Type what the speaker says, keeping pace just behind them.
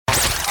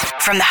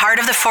From the heart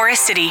of the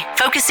Forest City,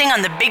 focusing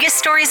on the biggest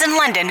stories in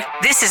London,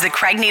 this is the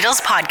Craig Needles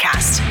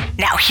Podcast.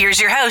 Now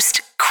here's your host,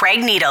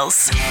 Craig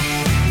Needles.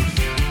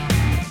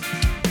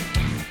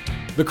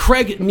 The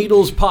Craig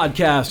Needles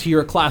Podcast here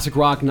at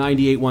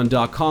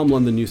ClassicRock981.com,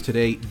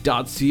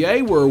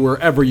 LondonNewsToday.ca, or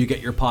wherever you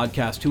get your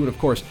podcast to. And of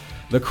course,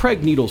 the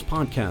Craig Needles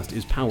Podcast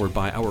is powered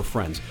by our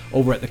friends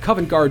over at the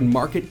Covent Garden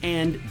Market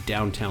and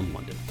downtown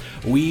London.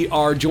 We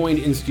are joined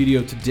in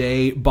studio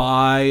today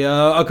by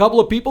a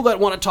couple of people that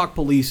want to talk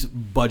police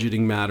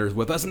budgeting matters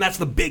with us, and that's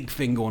the big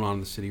thing going on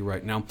in the city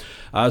right now.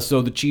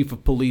 So the Chief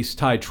of Police,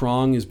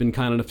 Truong, has been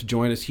kind enough to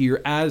join us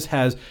here, as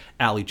has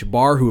Ali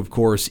Chahbar, who, of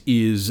course,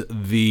 is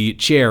the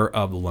chair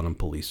of the London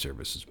Police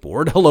Services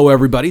Board. Hello,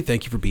 everybody.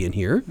 Thank you for being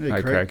here. Hey,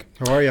 Hi, Craig.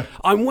 How are you?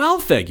 I'm well,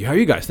 thank you. How are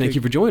you guys? Thank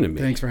you for joining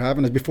me. Thanks for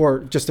having us. Before,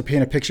 just to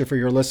paint a picture for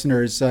your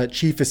listeners,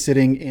 Chief is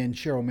sitting in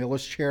Cheryl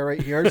Miller's chair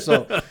right here.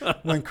 So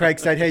when Craig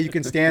said, hey, you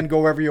can stand, go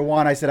wherever you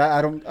want, I said,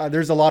 I don't.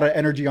 There's a lot of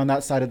energy on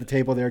that side of the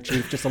table there,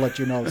 Chief, just to let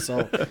you know.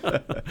 So,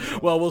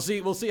 well, we'll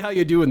see how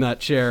you do in that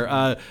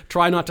chair.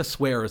 Try not to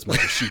swear as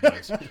much as she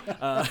does. There's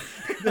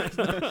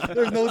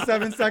no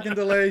 7-second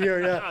delay here.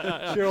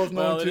 Yeah. Cheryl's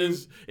known too.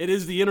 It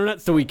is the internet,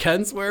 so we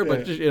can swear,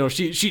 but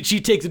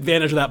she takes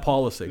advantage of that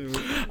policy.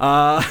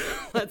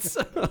 Let's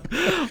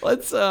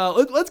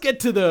get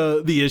to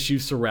the issue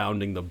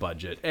surrounding the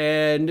budget,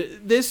 and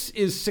this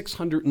is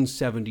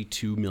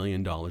 $672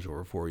 million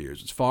over 4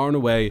 years. It's far and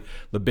away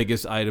the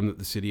biggest item that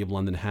the City of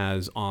London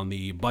has on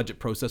the budget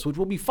process, which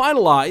will be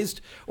finalized,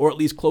 or at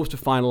least close to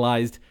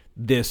finalized,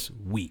 this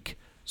week.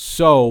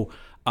 So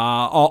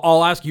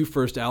I'll ask you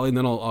first, Ali, and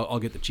then I'll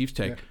get the Chief's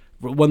take. Yeah.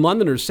 When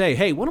Londoners say,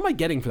 hey, what am I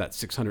getting for that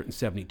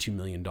 $672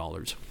 million?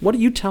 What do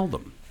you tell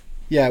them?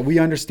 Yeah, we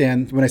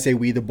understand when I say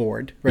we, the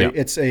board, right?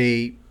 Yeah. It's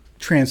a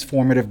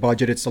transformative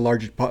budget. It's the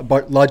largest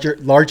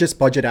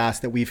budget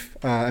ask that we've,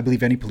 I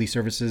believe, any police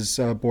services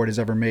board has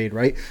ever made,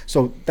 right?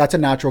 So that's a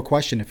natural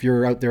question. If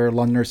you're out there, a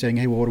Londoner, saying,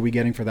 hey, well, what are we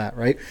getting for that,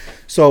 right?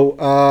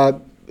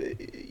 So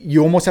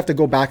you almost have to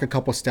go back a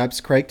couple steps,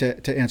 Craig,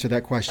 to answer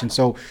that question.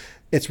 So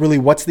it's really,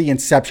 what's the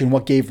inception?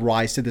 What gave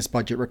rise to this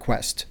budget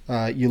request?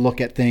 You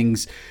look at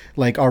things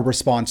like our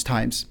response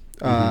times.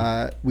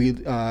 They're,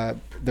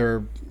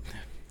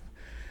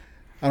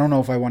 I don't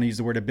know if I want to use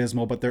the word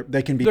abysmal, but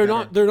they can be. They're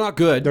not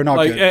good. They're not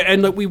good.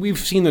 And we've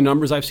seen the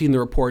numbers. I've seen the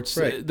reports.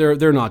 Right.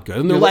 They're not good,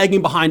 and they're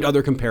lagging behind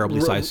other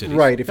comparably sized cities.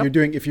 Right. If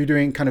you're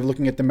doing kind of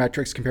looking at the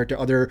metrics compared to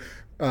other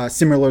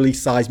similarly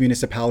sized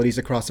municipalities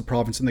across the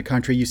province and the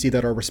country, you see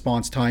that our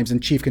response times,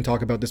 and Chief can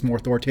talk about this more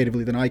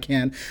authoritatively than I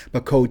can,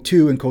 but Code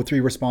 2 and Code 3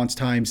 response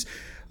times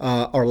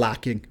are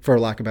lacking, for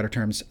lack of better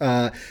terms.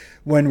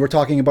 When we're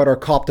talking about our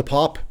cop to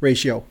pop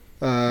ratio.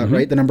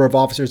 Right, the number of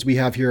officers we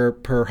have here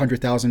per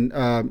 100,000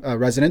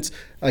 residents,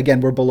 again,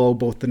 we're below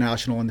both the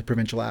national and the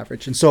provincial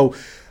average. And so,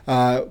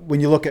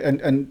 when you look at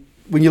when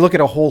you look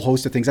at a whole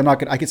host of things,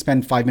 I could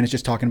spend 5 minutes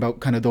just talking about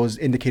kind of those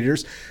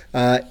indicators.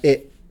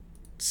 It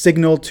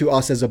signaled to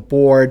us as a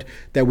board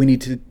that we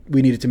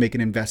needed to make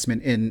an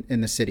investment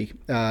in the city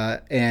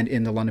and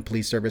in the London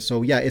Police Service.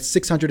 So yeah, it's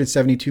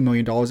 $672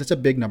 million. It's a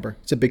big number.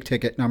 It's a big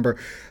ticket number.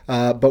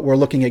 But we're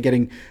looking at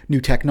getting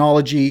new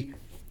technology,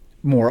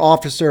 more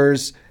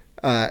officers,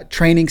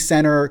 training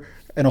center,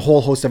 and a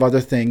whole host of other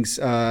things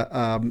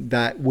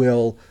that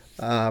will,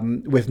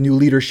 with new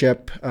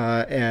leadership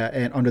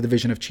and under the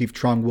vision of Chief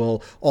Truong,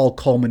 will all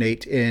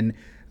culminate in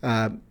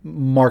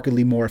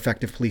markedly more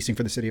effective policing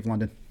for the City of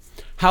London.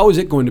 How is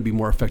it going to be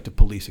more effective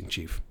policing,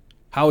 Chief?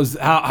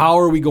 How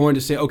are we going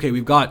to say, okay,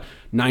 we've got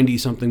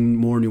 90-something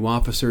more new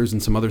officers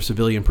and some other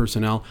civilian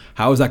personnel.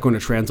 How is that going to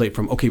translate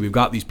from, okay, we've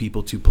got these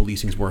people, to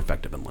policing's more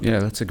effective in London? Yeah,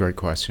 that's a great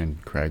question,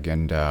 Craig.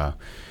 And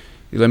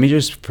let me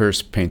just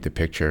first paint the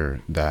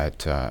picture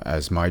that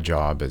as my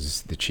job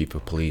as the Chief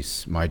of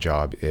Police, my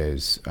job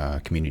is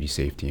community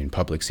safety and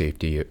public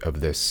safety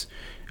of this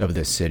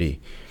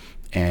city.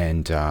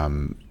 And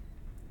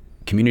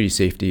community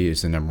safety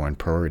is the number one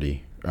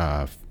priority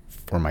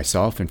for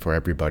myself and for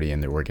everybody in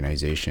the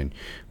organization.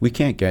 We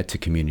can't get to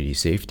community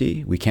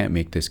safety. We can't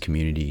make this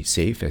community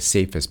safe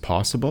as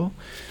possible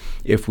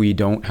if we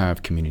don't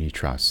have community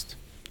trust.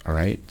 All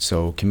right?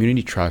 So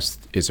community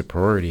trust is a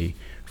priority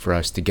for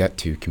us to get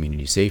to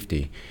community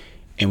safety.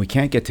 And we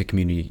can't get to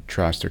community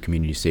trust or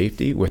community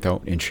safety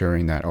without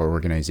ensuring that our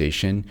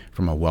organization,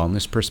 from a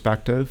wellness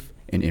perspective,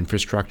 an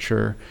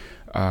infrastructure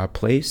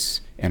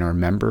place, and our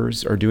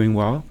members are doing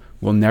well.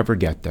 We'll never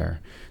get there.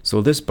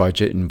 So this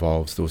budget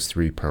involves those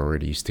three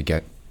priorities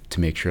to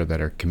make sure that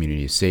our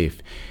community is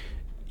safe.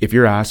 If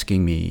you're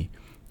asking me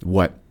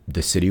what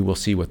the city will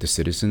see, what the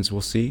citizens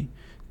will see,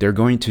 they're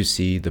going to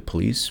see the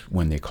police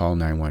when they call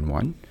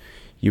 911.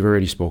 You've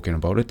already spoken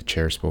about it. The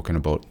chair's spoken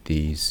about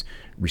these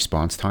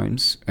response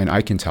times. And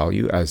I can tell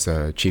you, as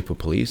a chief of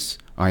police,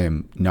 I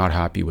am not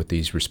happy with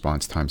these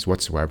response times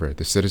whatsoever.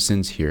 The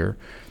citizens here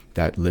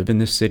that live in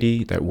this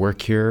city, that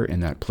work here,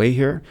 and that play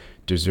here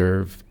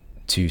deserve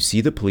to see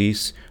the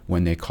police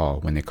when they call.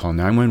 When they call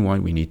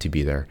 911, we need to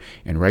be there.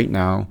 And right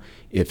now,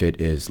 if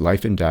it is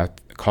life and death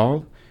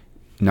call,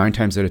 9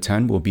 times out of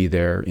 10, we'll be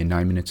there in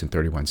 9 minutes and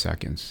 31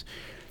 seconds.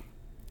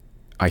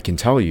 I can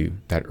tell you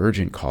that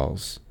urgent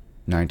calls,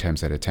 9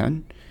 times out of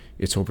 10,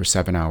 it's over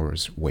 7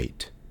 hours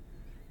wait.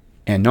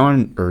 And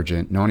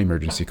non-urgent,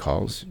 non-emergency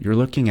calls, you're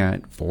looking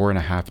at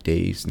 4.5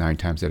 days, 9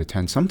 times out of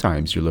 10.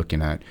 Sometimes you're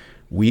looking at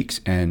weeks.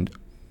 And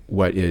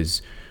what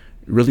is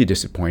really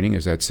disappointing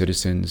is that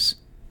citizens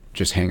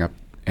just hang up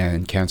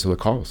and cancel the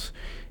calls.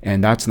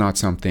 And that's not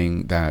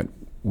something that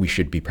we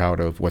should be proud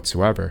of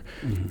whatsoever.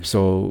 Mm-hmm.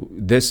 So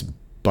this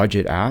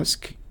budget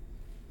ask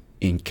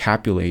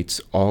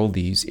encapsulates all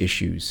these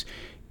issues.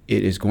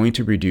 It is going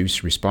to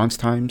reduce response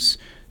times.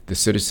 The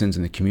citizens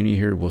in the community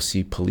here will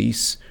see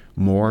police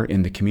more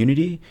in the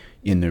community,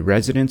 in the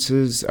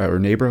residences or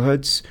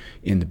neighborhoods,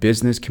 in the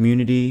business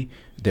community.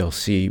 They'll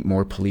see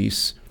more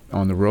police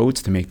on the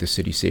roads to make the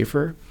city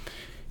safer.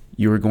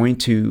 You're going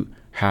to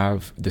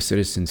have the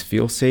citizens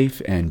feel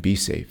safe and be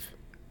safe.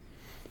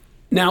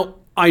 Now,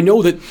 I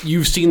know that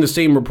you've seen the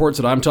same reports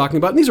that I'm talking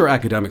about, and these are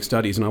academic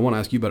studies, and I want to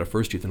ask you about it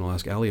first, Keith, and I'll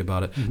ask Ali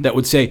about it, that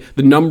would say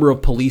the number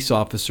of police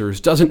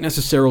officers doesn't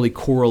necessarily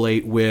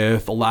correlate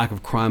with a lack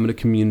of crime in a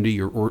community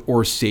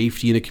or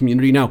safety in a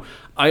community. Now,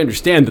 I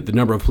understand that the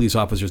number of police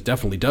officers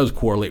definitely does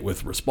correlate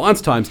with response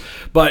times,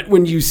 but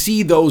when you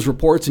see those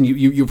reports and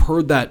you've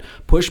heard that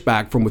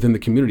pushback from within the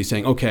community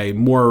saying, okay,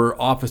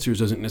 more officers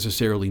doesn't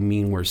necessarily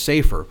mean we're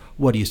safer,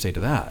 what do you say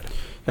to that?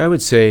 I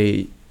would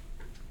say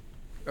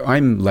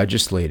I'm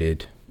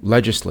legislated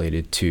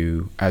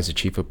to, as a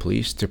chief of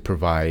police, to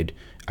provide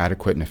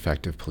adequate and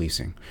effective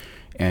policing.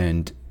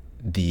 And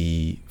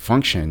the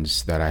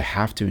functions that I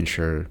have to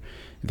ensure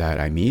that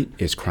I meet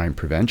is crime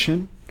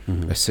prevention,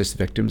 assist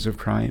victims of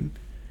crime,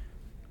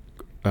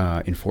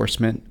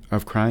 enforcement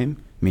of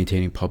crime,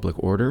 maintaining public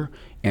order,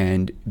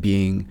 and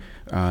being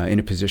in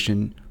a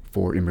position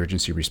for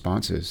emergency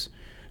responses.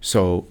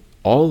 So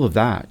all of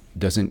that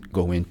doesn't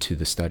go into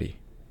the study,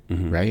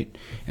 right?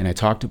 And I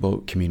talked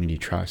about community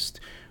trust.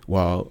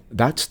 Well,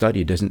 that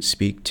study doesn't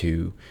speak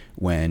to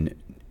when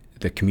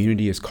the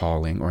community is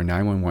calling or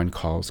 911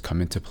 calls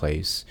come into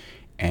place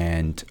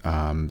and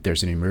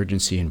there's an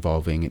emergency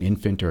involving an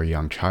infant or a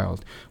young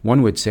child.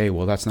 One would say,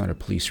 well, that's not a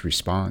police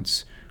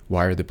response.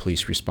 Why are the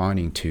police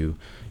responding to,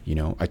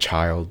 a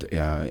child,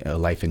 a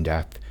life and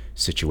death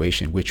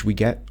situation, which we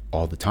get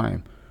all the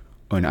time?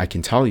 And I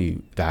can tell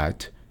you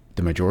that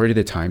the majority of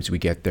the times we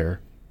get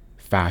there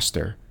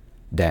faster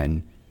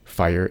than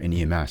fire and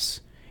EMS.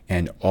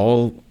 And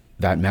all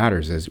that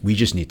matters is we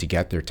just need to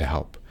get there to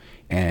help.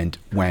 And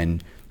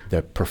when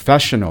the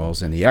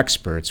professionals and the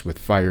experts with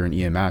fire and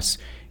EMS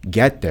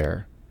get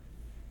there,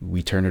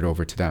 we turn it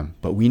over to them.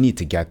 But we need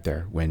to get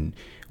there when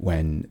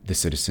the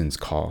citizens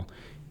call.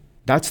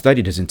 That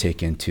study doesn't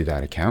take into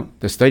that account.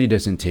 The study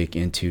doesn't take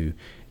into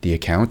the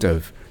account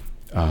of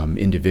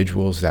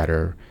individuals that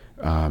are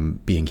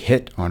being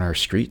hit on our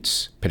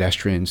streets,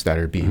 pedestrians that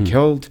are being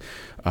killed,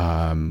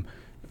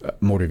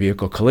 motor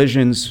vehicle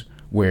collisions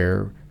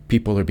where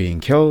people are being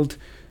killed.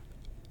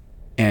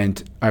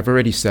 And I've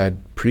already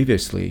said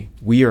previously,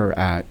 we are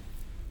at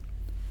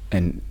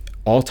an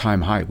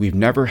all-time high. We've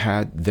never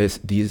had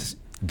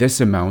this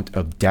amount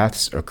of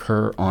deaths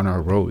occur on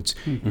our roads.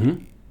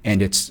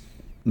 And it's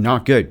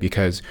not good,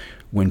 because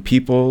when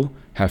people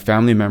have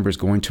family members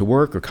going to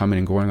work or coming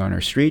and going on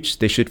our streets,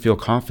 they should feel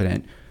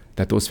confident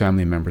that those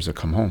family members will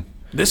come home.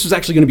 This was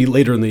actually going to be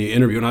later in the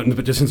interview,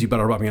 but just since you brought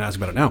it up, I'm going to ask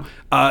about it now.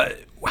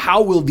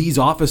 How will these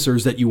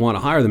officers that you want to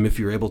hire them, if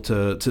you're able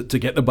to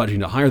get the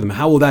budget to hire them,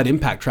 how will that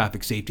impact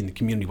traffic safety in the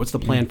community? What's the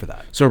plan for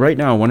that? So right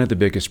now, one of the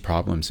biggest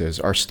problems is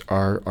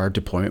our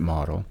deployment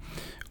model,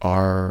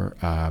 our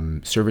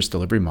service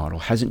delivery model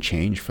hasn't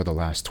changed for the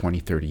last 20,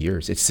 30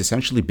 years. It's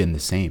essentially been the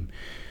same.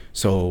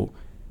 So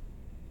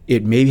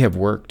it may have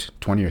worked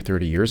 20 or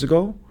 30 years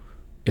ago.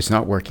 It's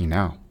not working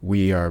now.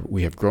 We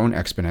have grown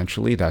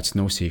exponentially. That's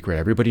no secret.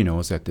 Everybody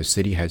knows that the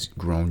city has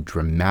grown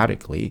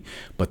dramatically,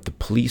 but the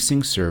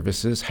policing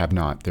services have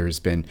not. There's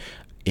been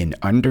an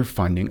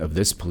underfunding of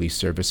this police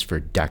service for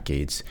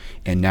decades.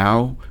 And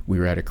now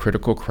we're at a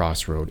critical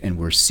crossroad, and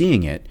we're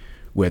seeing it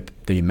with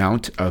the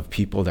amount of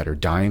people that are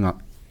dying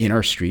in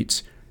our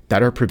streets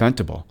that are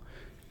preventable.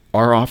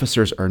 Our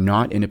officers are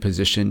not in a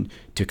position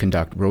to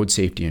conduct road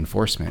safety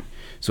enforcement.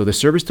 So the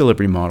service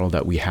delivery model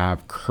that we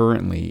have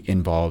currently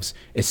involves,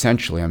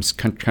 essentially, I'm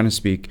trying to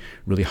speak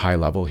really high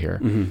level here.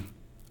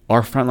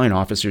 Our frontline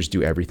officers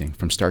do everything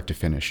from start to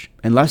finish.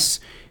 Unless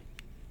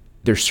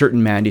there's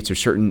certain mandates or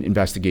certain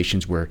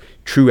investigations where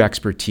true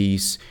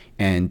expertise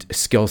and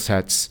skill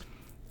sets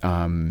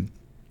are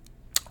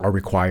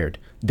required,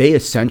 they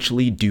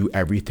essentially do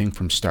everything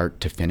from start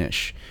to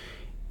finish.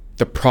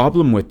 The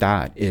problem with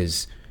that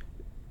is,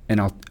 and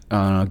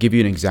I'll give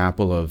you an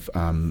example of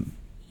an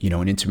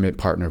intimate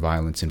partner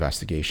violence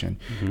investigation.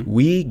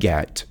 We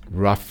get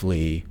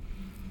roughly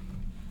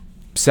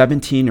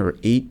 17 or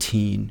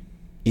 18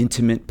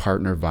 intimate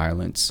partner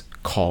violence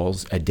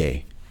calls a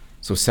day.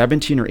 So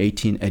 17 or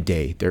 18 a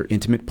day, they're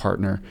intimate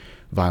partner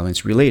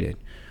violence related.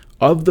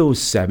 Of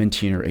those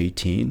 17 or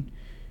 18,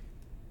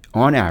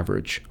 on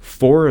average,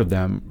 4 of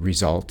them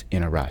result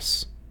in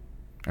arrests.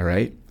 All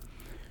right?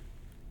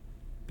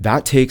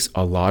 That takes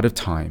a lot of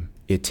time.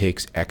 It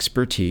takes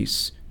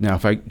expertise. Now,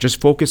 if I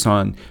just focus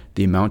on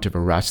the amount of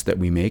arrests that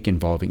we make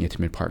involving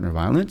intimate partner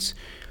violence,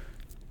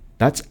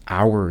 that's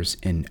hours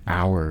and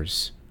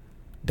hours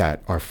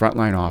that our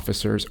frontline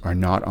officers are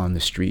not on the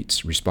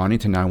streets responding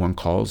to 911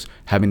 calls,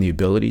 having the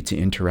ability to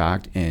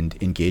interact and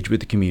engage with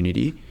the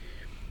community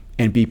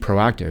and be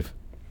proactive.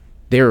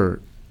 They're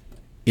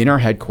in our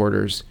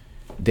headquarters.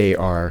 They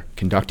are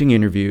conducting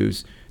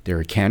interviews.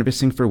 They're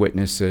canvassing for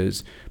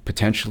witnesses,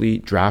 potentially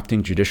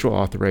drafting judicial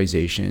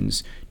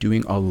authorizations,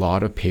 doing a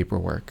lot of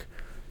paperwork.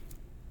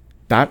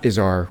 That is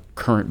our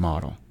current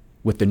model.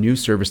 With the new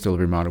service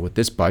delivery model, with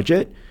this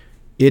budget,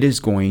 it is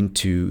going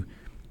to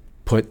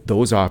put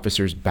those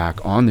officers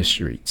back on the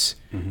streets.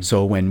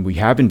 So when we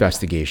have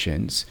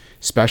investigations,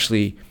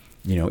 especially,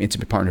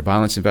 intimate partner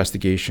violence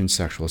investigations,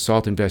 sexual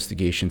assault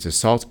investigations,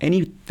 assaults,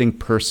 anything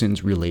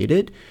persons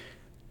related,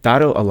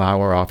 that'll allow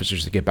our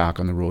officers to get back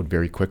on the road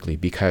very quickly,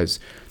 because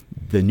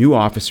the new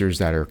officers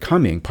that are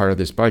coming, part of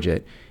this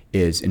budget,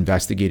 is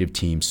investigative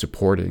teams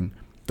supporting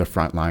the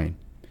front line.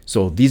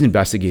 So these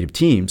investigative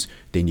teams,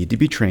 they need to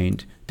be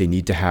trained. They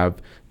need to have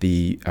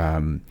the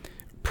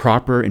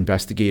proper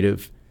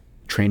investigative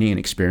training and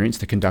experience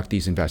to conduct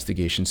these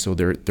investigations. So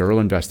they're thorough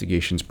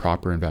investigations,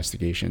 proper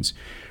investigations.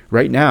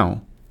 Right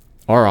now,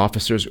 our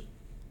officers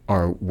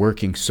are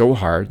working so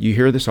hard. You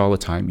hear this all the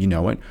time. You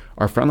know it.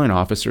 Our frontline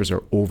officers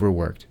are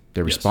overworked.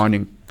 They're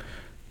responding.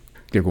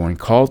 They're going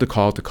call to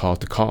call to call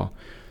to call.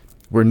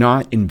 We're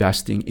not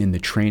investing in the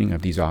training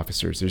of these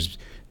officers.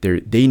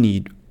 They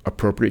need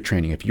appropriate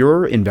training. If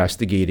you're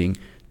investigating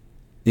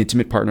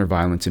intimate partner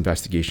violence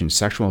investigations,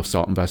 sexual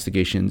assault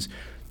investigations,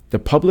 the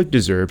public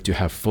deserve to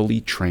have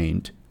fully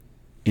trained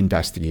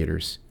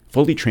investigators,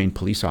 fully trained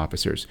police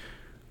officers.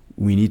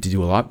 We need to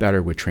do a lot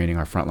better with training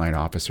our frontline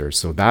officers.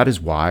 So that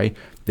is why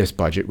this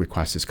budget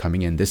request is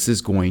coming in. This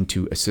is going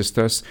to assist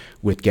us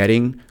with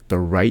getting the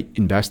right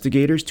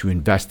investigators to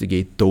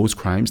investigate those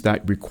crimes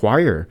that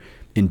require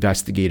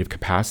investigative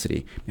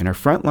capacity. And our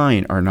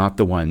frontline are not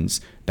the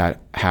ones that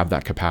have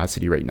that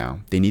capacity right now.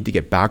 They need to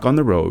get back on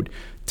the road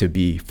to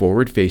be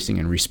forward facing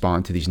and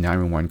respond to these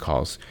 911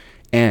 calls,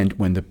 and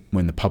when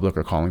the public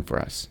are calling for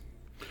us.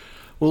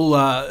 Well,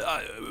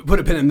 put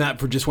a pin in that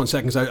for just 1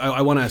 second.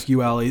 I want to ask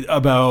you, Ali,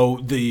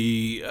 about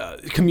the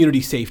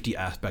community safety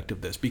aspect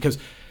of this, because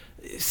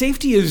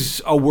safety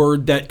is a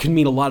word that can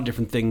mean a lot of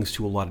different things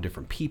to a lot of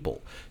different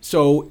people.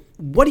 So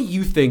what do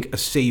you think a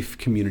safe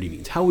community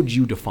means? How would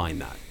you define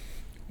that?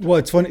 Well,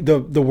 it's funny.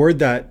 The word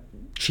that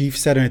Chief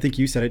said, and I think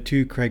you said it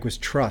too, Craig, was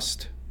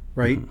trust,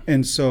 right?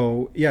 And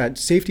so,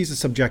 safety is a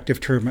subjective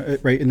term,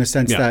 right? In the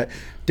sense that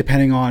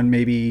depending on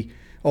maybe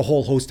a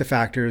whole host of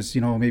factors,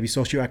 maybe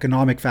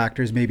socioeconomic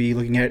factors, maybe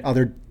looking at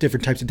other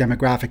different types of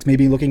demographics,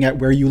 maybe looking at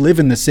where you live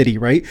in the city,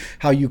 right?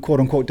 How you quote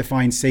unquote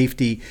define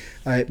safety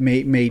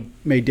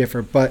may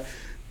differ. But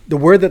the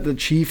word that the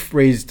chief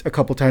raised a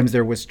couple times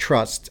there was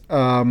trust.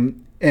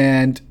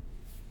 And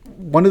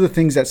one of the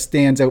things that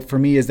stands out for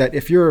me is that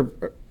if you're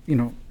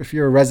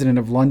a resident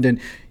of London,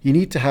 you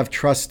need to have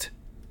trust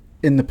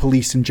in the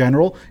police in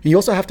general. And you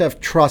also have to have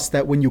trust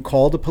that when you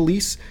call the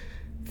police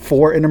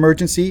for an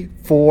emergency,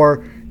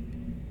 for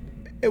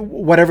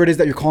whatever it is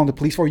that you're calling the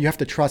police for, you have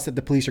to trust that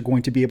the police are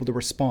going to be able to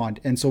respond.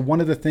 And so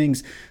one of the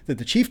things that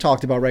the chief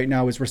talked about right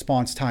now is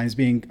response times,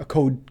 being a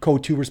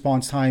code 2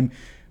 response time.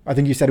 I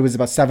think you said it was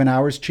about 7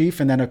 hours, Chief,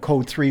 and then a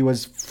code 3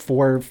 was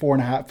four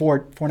and a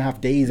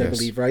half days, I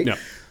believe, right? Yep.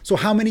 So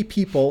how many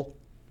people,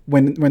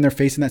 when they're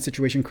facing that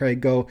situation,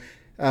 Craig, go,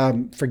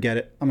 forget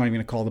it, I'm not even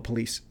going to call the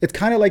police? It's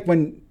kind of like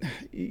when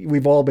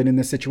we've all been in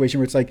this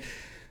situation where it's like,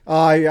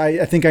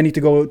 I think I need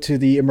to go to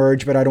the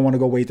emerge, but I don't want to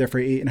go wait there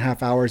for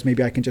 8.5 hours.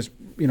 Maybe I can just,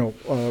 figure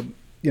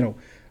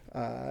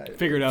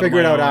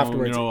it out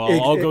afterwards.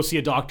 I'll go see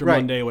a doctor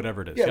Monday,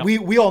 whatever it is. Yeah,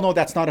 we all know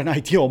that's not an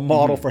ideal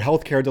model for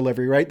healthcare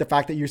delivery, right? The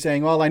fact that you're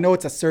saying, well, I know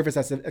it's a service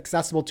that's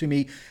accessible to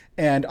me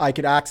and I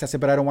could access it,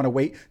 but I don't want to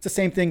wait. It's the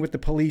same thing with the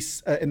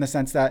police in the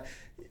sense that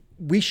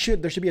there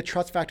should be a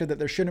trust factor, that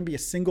there shouldn't be a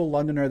single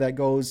Londoner that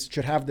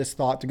should have this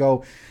thought to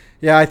go,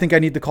 yeah, I think I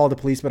need to call the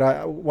police,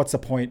 but what's the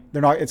point?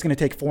 It's going to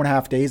take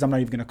 4.5 days. I'm not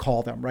even going to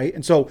call them, right?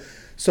 And so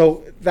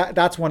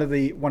that's one of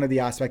the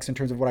aspects in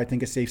terms of what I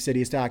think a safe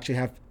city is, to actually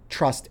have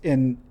trust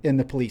in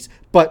the police.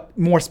 But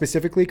more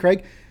specifically,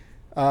 Craig,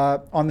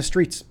 on the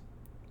streets,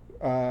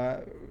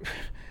 our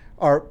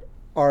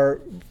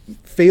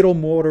fatal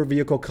motor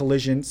vehicle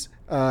collisions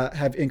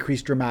have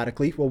increased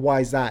dramatically. Well, why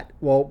is that?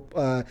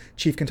 Well,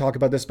 Chief can talk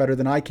about this better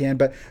than I can,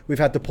 but we've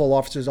had to pull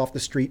officers off the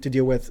street to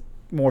deal with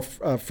more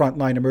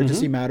frontline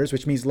emergency matters,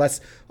 which means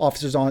less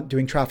officers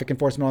doing traffic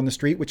enforcement on the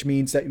street, which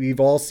means that we've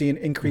all seen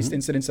increased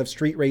incidents of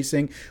street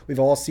racing. We've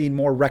all seen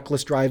more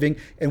reckless driving,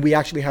 and we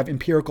actually have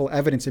empirical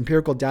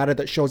data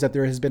that shows that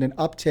there has been an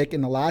uptick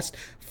in the last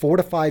 4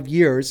 to 5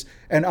 years.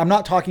 And I'm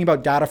not talking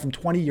about data from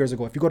 20 years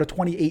ago. If you go to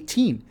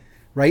 2018,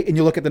 right, and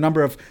you look at the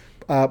number of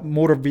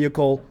motor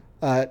vehicle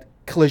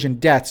collision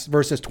deaths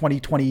versus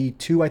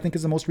 2022, I think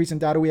is the most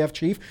recent data we have,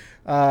 Chief,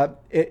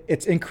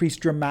 it's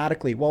increased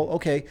dramatically. Well,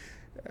 okay.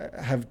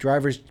 Have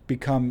drivers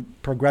become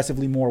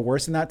progressively more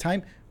worse in that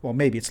time? well,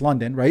 maybe it's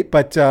London, right?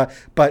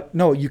 But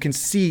no, you can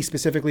see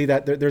specifically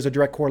that there's a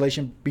direct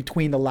correlation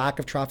between the lack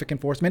of traffic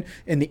enforcement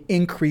and the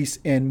increase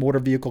in motor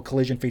vehicle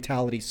collision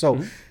fatalities.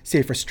 So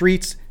safer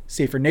streets,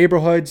 safer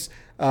neighborhoods,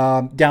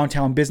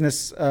 downtown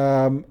business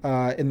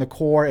in the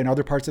core and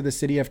other parts of the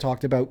city have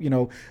talked about,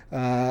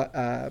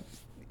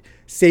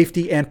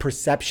 safety and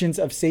perceptions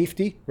of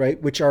safety,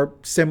 right, which are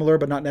similar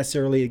but not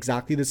necessarily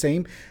exactly the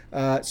same.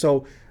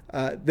 So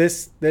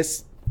this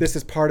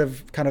is part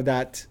of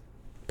that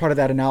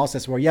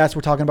analysis where, yes,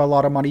 we're talking about a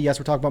lot of money, yes,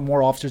 we're talking about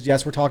more officers,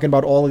 yes, we're talking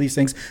about all of these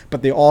things,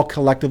 but they all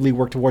collectively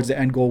work towards the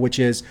end goal, which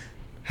is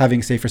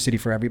having a safer city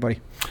for everybody.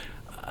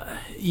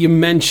 You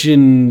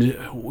mentioned,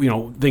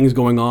 things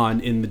going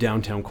on in the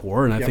downtown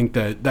core, and I think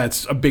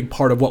that's a big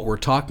part of what we're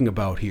talking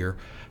about here.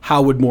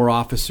 How would more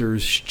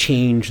officers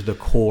change the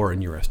core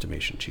in your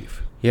estimation,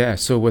 Chief? Yeah,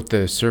 so with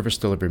the service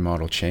delivery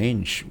model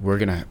change, we're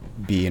going to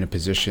be in a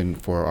position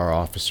for our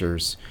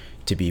officers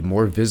to be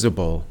more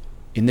visible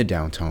in the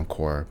downtown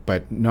core,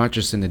 but not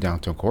just in the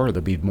downtown core,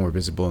 they'll be more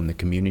visible in the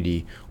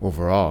community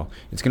overall.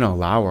 It's going to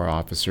allow our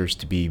officers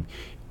to be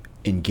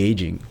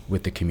engaging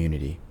with the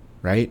community,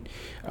 right?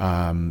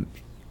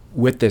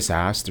 With this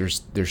ask,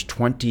 there's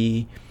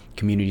 20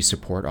 community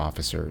support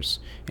officers,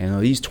 and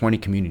these 20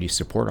 community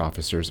support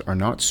officers are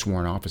not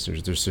sworn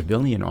officers, they're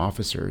civilian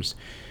officers,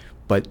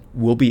 but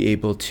we'll be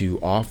able to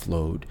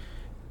offload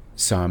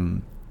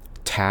some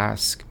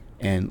task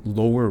and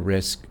lower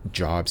risk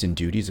jobs and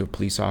duties of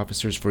police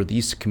officers for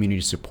these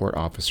community support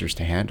officers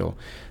to handle.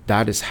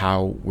 That is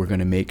how we're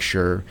going to make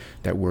sure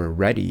that we're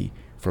ready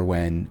for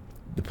when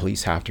the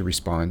police have to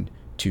respond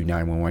to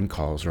 911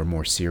 calls or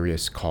more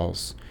serious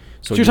calls.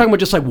 So you're talking about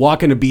just like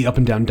walking a beat up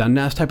and down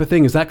Dundas type of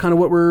thing? Is that kind of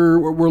what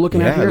we're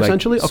looking at here,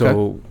 essentially? Okay.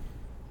 So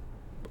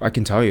I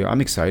can tell you,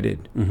 I'm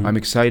excited. I'm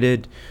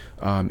excited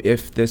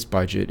if this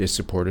budget is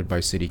supported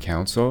by City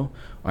Council.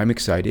 I'm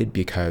excited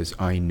because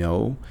I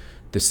know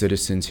the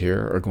citizens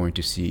here are going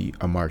to see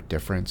a marked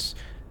difference.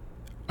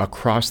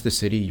 Across the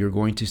city, you're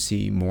going to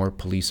see more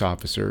police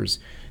officers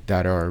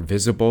that are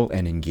visible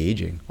and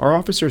engaging. Our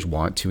officers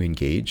want to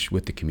engage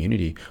with the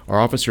community. Our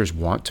officers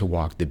want to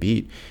walk the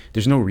beat.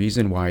 There's no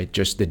reason why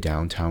just the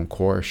downtown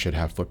core should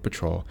have foot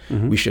patrol.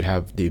 We should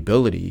have the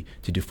ability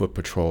to do foot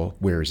patrol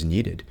where is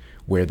needed,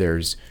 where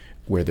there's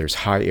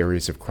high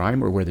areas of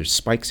crime or where there's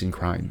spikes in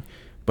crime.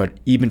 But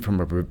even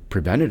from a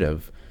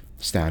preventative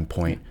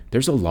standpoint,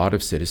 there's a lot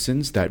of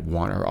citizens that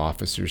want our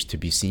officers to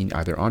be seen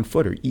either on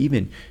foot or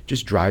even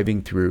just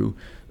driving through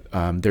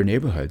their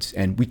neighborhoods.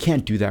 And we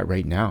can't do that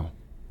right now.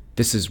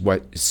 This is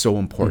what is so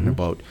important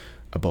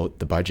about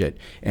the budget.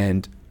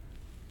 And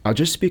I'll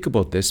just speak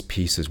about this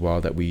piece as well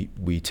that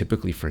we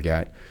typically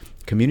forget.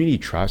 Community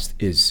trust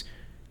is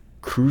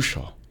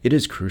crucial. It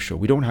is crucial.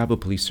 We don't have a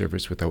police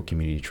service without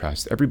community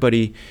trust.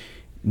 Everybody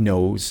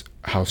knows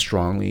how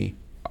strongly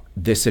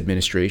this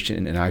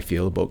administration and I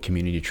feel about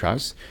community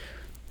trust.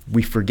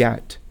 We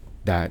forget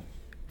that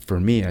for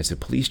me as a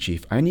police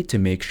chief, I need to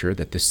make sure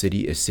that the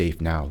city is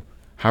safe now.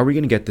 How are we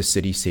going to get the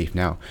city safe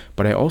now?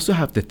 But I also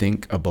have to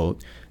think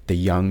about the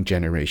young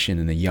generation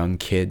and the young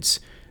kids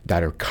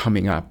that are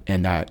coming up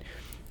and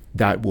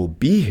that will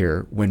be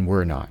here when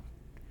we're not.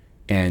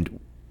 And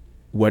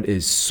what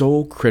is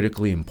so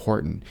critically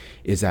important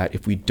is that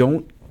if we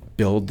don't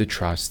build the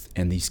trust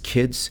and these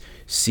kids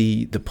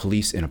see the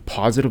police in a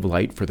positive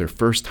light for their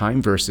first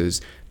time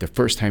versus the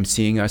first time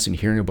seeing us and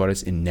hearing about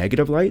us in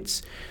negative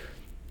lights,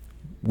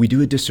 we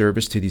do a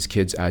disservice to these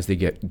kids as they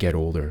get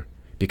older.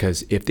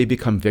 Because if they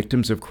become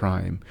victims of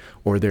crime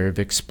or they're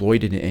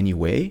exploited in any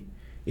way,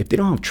 if they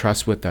don't have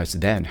trust with us,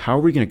 then how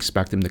are we going to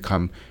expect them to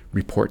come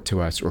report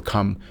to us or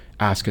come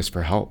ask us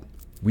for help?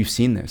 We've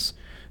seen this.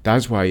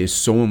 That's why it's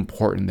so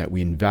important that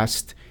we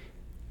invest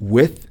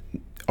with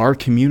our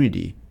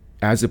community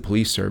as a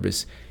police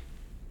service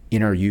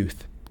in our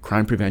youth,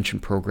 crime prevention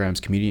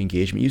programs, community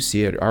engagement. You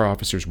see it, our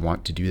officers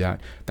want to do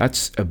that.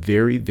 That's a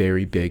very,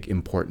 very big,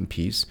 important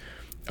piece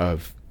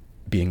of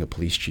being a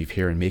police chief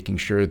here and making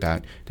sure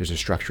that there's a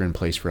structure in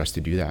place for us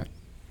to do that.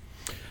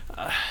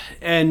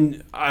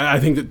 And I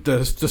think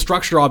that the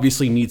structure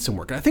obviously needs some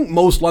work. And I think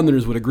most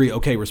Londoners would agree,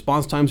 okay,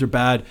 response times are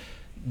bad.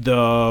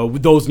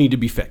 Those need to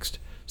be fixed.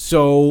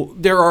 So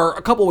there are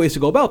a couple ways to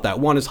go about that.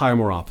 One is hire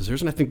more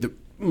officers. And I think that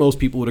most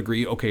people would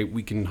agree, okay,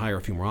 we can hire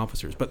a few more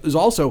officers. But there's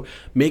also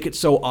make it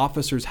so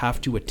officers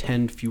have to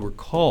attend fewer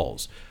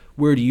calls.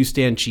 Where do you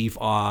stand, Chief,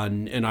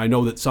 on, and I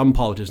know that some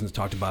politicians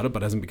talked about it,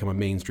 but it hasn't become a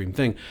mainstream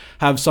thing,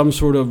 have some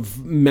sort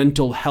of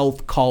mental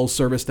health call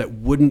service that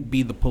wouldn't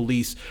be the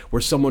police,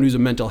 where someone who's a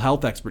mental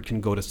health expert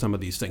can go to some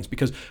of these things?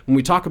 Because when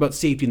we talk about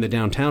safety in the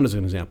downtown, as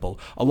an example,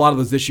 a lot of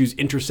those issues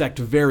intersect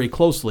very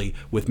closely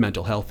with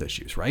mental health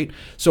issues, right?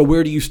 So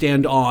where do you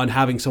stand on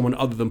having someone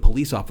other than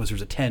police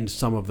officers attend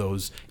some of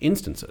those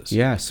instances?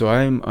 Yeah, so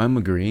I'm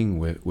agreeing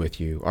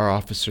with you. Our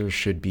officers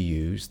should be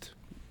used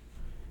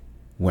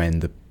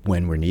when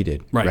we're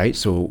needed, right?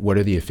 So what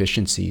are the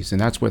efficiencies? And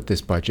that's what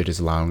this budget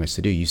is allowing us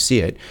to do. You see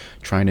it,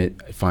 trying to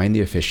find the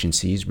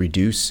efficiencies,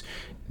 reduce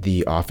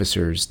the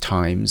officers'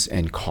 times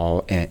and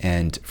call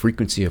and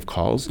frequency of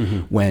calls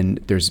when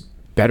there's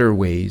better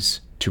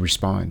ways to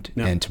respond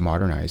and to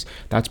modernize.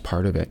 That's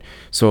part of it.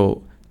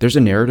 So there's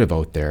a narrative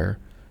out there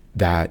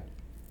that,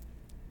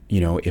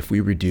 if we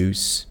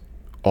reduce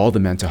all the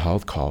mental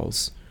health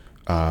calls,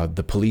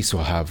 the police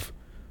will have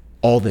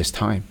all this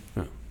time.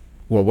 Yeah.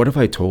 Well, what if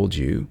I told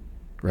you,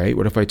 right?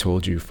 What if I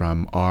told you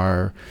from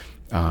our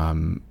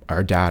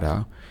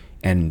data,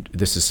 and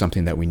this is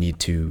something that we need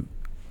to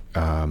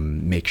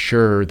make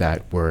sure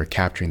that we're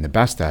capturing the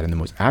best data and the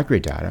most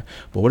accurate data.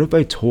 But what if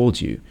I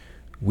told you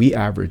we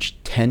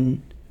average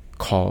 10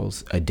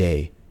 calls a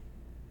day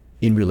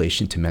in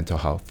relation to mental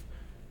health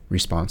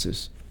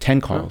responses?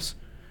 10 calls.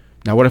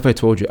 Now, what if I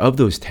told you of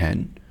those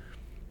 10,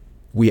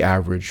 we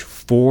average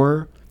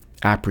 4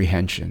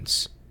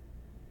 apprehensions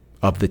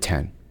of the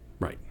 10?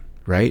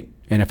 Right?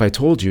 And if I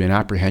told you an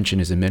apprehension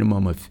is a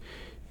minimum of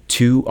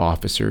 2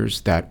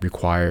 officers that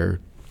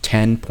require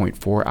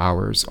 10.4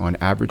 hours on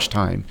average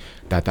time,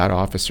 that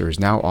officer is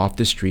now off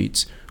the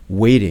streets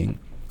waiting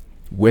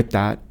with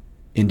that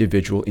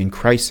individual in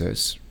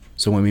crisis.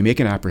 So when we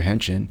make an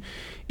apprehension,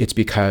 it's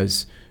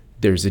because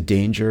there's a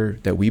danger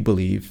that we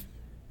believe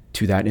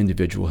to that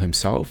individual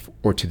himself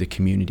or to the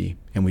community.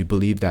 And we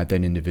believe that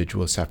that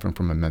individual is suffering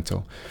from a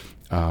mental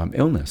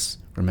illness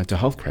or mental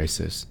health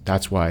crisis.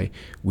 That's why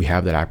we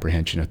have that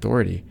apprehension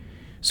authority.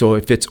 So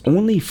if it's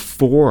only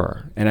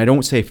 4, and I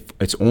don't say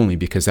it's only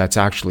because that's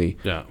actually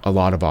a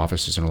lot of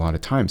officers and a lot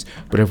of times,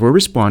 but if we're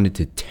responding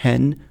to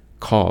 10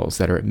 calls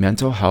that are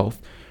mental health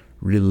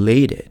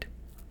related,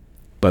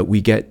 but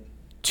we get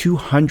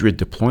 200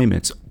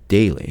 deployments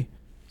daily,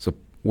 so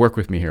work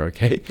with me here,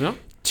 okay? Yeah.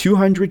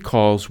 200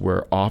 calls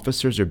where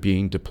officers are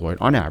being deployed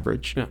on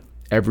average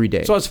every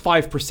day. So it's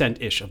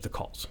 5%-ish of the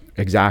calls.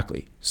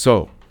 Exactly.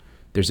 So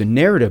there's a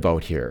narrative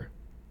out here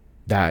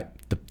that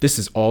this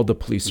is all the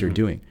police are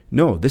doing.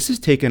 No, this has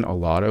taken a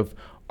lot of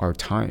our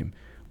time.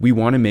 We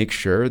want to make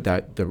sure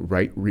that the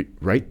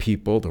right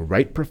people, the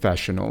right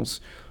professionals,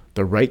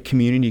 the right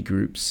community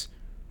groups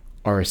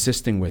are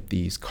assisting with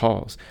these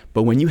calls.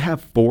 But when you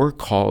have 4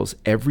 calls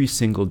every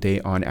single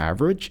day on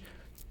average,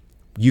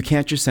 you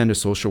can't just send a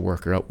social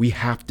worker out. We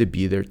have to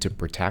be there to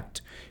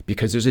protect,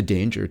 because there's a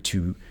danger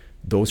to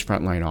those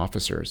frontline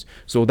officers.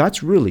 So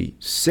that's really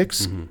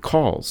 6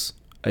 calls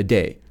a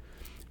day.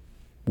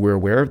 We're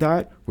aware of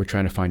that. We're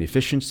trying to find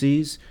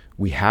efficiencies.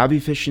 We have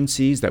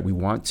efficiencies that we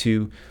want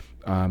to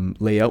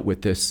lay out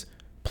with this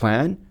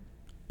plan.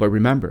 But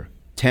remember,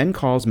 10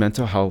 calls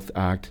Mental Health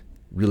Act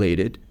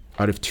related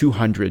out of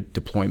 200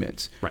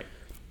 deployments. Right.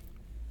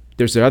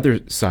 There's the other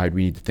side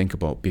we need to think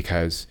about,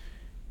 because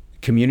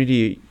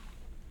community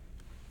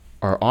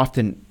are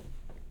often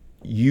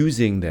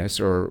using this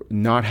or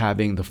not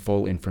having the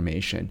full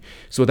information.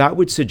 So that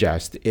would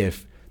suggest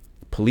if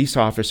police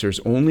officers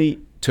only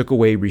took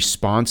away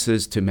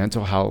responses to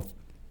mental health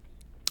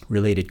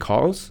related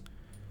calls,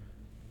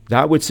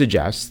 that would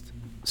suggest,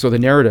 so the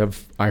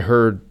narrative I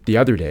heard the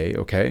other day,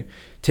 okay,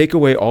 take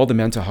away all the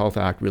Mental Health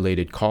Act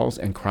related calls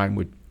and crime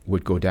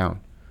would go down.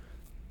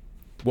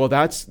 Well,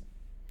 that's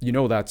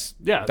not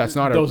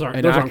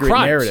an accurate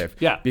narrative.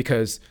 Yeah.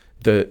 Because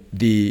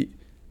the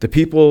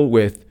people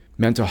with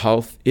mental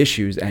health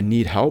issues and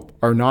need help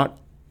are not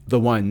the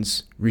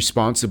ones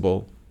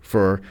responsible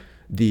for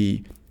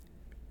the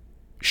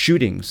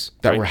shootings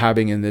that we're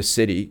having in this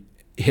city.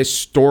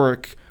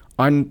 Historic,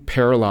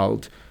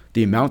 unparalleled.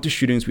 The amount of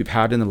shootings we've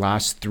had in the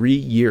last 3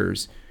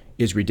 years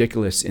is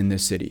ridiculous in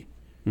this city.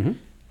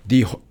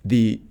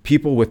 The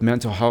people with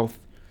mental health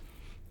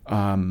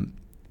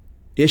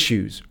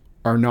issues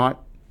are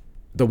not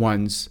the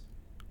ones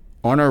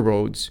on our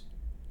roads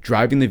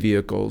driving the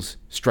vehicles,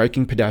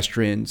 striking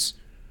pedestrians,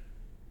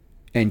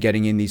 and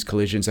getting in these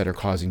collisions that are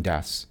causing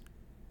deaths.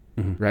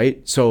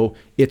 Right? So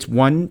it's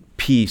one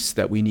piece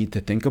that we need to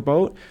think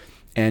about,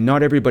 and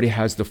not everybody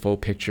has the full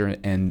picture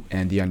and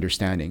the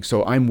understanding.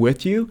 So I'm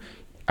with you.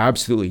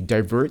 Absolutely.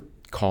 Divert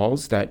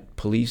calls that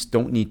police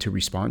don't need to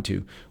respond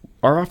to.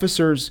 Our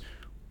officers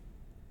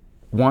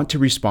want to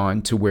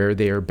respond to where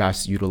they are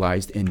best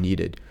utilized and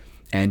needed.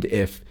 And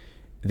if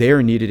they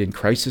are needed in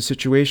crisis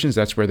situations,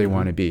 that's where they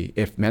want to be.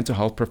 If mental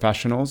health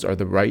professionals are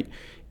the right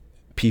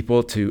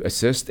people to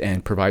assist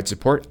and provide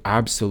support,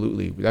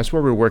 absolutely. That's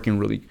where we're working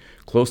really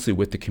closely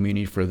with the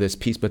community for this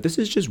piece. But this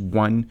is just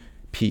one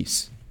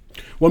piece.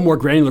 One more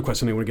granular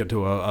question. I want to get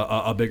to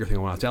a bigger thing I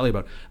want to ask Ali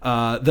about.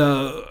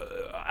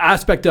 The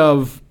aspect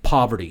of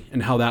poverty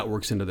and how that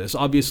works into this.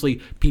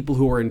 Obviously, people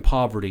who are in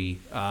poverty,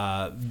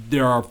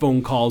 there are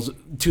phone calls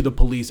to the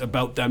police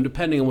about them,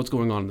 depending on what's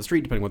going on in the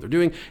street, depending on what they're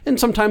doing. And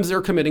sometimes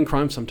they're committing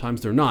crimes,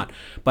 sometimes they're not.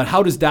 But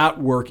how does that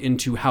work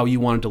into how you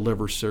want to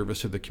deliver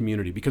service to the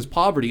community? Because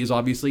poverty is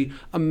obviously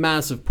a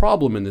massive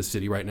problem in this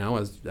city right now,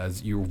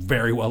 as you're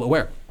very well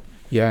aware.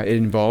 Yeah, it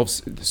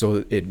involves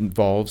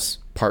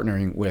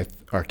partnering with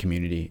our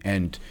community,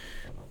 and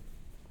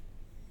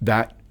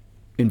that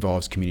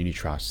involves community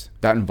trust.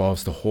 That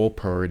involves the whole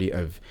priority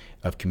of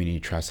community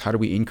trust. How do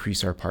we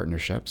increase our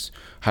partnerships?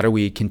 How do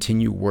we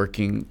continue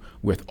working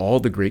with all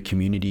the great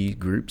community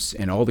groups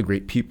and all the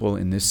great people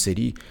in this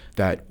city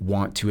that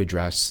want to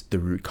address the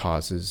root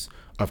causes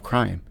of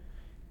crime,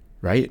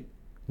 right?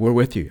 We're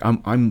with you.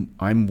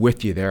 I'm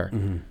with you there.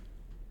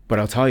 But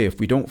I'll tell you, if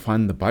we don't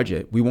fund the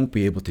budget, we won't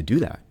be able to do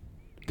that.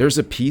 There's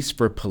a piece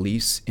for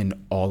police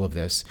in all of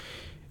this.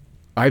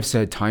 I've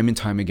said time and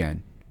time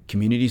again,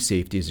 community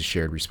safety is a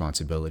shared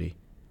responsibility.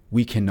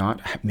 We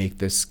cannot make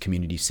this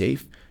community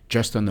safe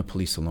just on the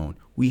police alone.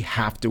 We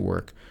have to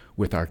work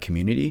with our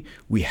community.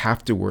 We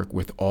have to work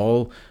with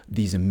all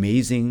these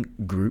amazing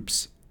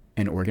groups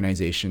and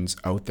organizations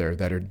out there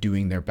that are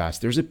doing their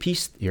best. There's a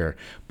piece here,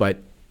 but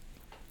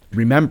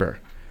remember,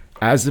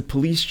 as a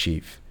police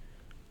chief,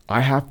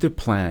 I have to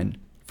plan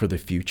for the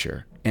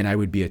future. And I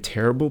would be a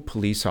terrible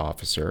police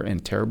officer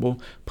and terrible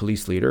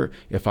police leader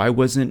if I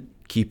wasn't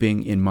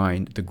keeping in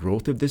mind the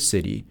growth of this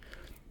city,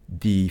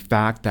 the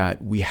fact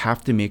that we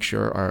have to make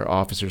sure our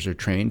officers are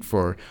trained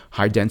for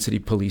high density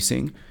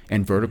policing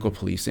and vertical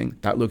policing.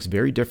 That looks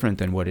very different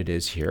than what it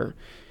is here.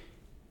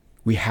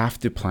 We have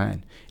to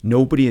plan.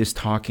 Nobody has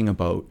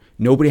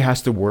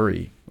to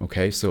worry,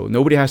 okay? So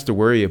nobody has to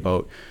worry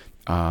about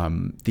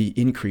the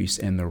increase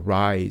and the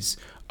rise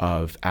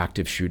of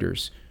active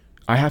shooters.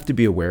 I have to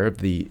be aware of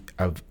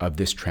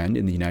this trend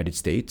in the United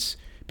States,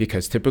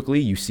 because typically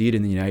you see it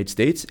in the United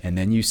States and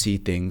then you see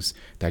things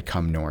that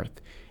come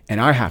north. And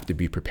I have to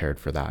be prepared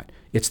for that.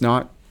 It's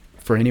not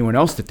for anyone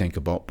else to think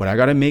about, but I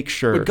got to make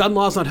sure. Would gun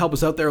laws not help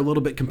us out there a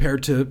little bit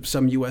compared to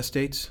some U.S.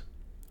 states?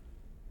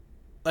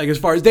 Like, as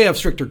far as they have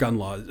stricter gun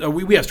laws,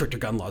 we have stricter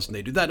gun laws than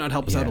they do. That not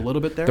help us out a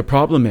little bit there? The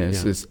problem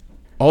is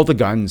all the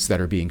guns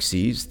that are being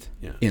seized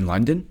in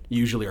London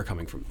usually are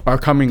coming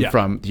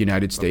from the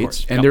United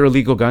States, and Yep. they're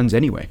illegal guns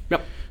anyway.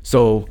 Yep.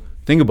 So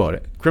think about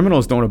it.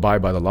 Criminals don't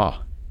abide by the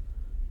law.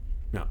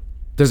 No.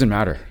 Doesn't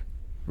matter,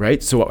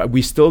 right? So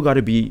we still got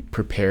to be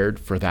prepared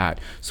for that.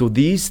 So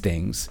these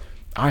things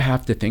I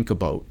have to think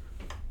about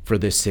for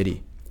this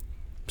city.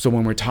 So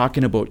when we're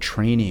talking about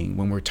training,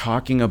 when we're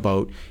talking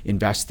about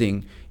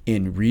investing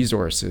in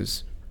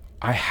resources,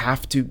 I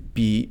have to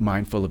be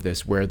mindful of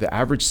this, where the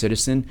average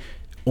citizen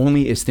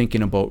only is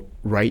thinking about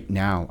right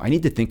now. I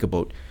need to think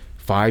about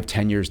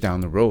 5-10 years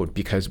down the road,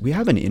 because we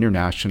have an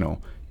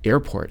international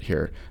airport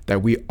here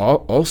that we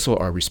also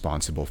are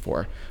responsible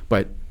for.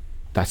 But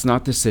that's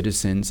not the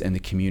citizens and the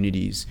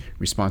community's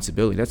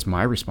responsibility. That's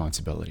my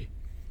responsibility.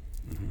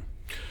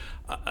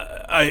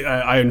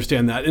 I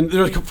understand that. And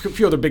there's a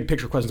few other big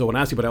picture questions I want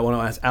to ask you, but I want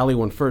to ask Ali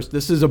one first.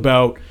 This is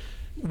about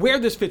where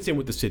this fits in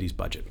with the city's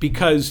budget,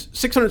 because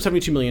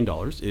 $672 million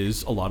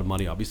is a lot of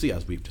money, obviously,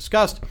 as we've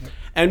discussed.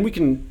 And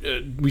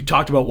we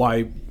talked about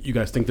why you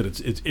guys think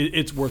that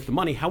it's worth the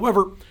money.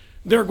 However,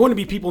 there are going to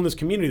be people in this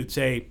community that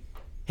say,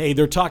 hey,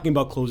 they're talking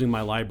about closing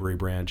my library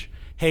branch.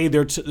 Hey,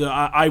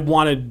 I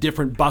want a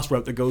different bus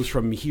route that goes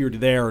from here to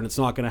there, and it's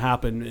not going to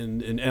happen.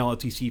 And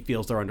LTC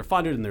feels they're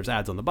underfunded, and there's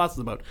ads on the buses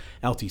about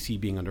LTC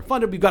being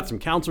underfunded. We've got some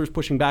councillors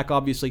pushing back,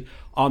 obviously,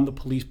 on the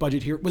police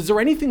budget here. Was there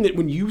anything that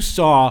when you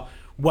saw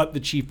what the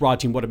chief brought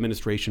to you, what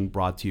administration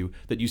brought to you,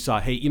 that you saw,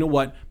 hey, you know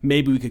what,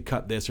 maybe we could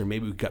cut this or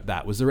maybe we could cut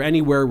that? Was there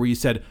anywhere where you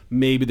said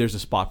maybe there's a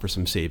spot for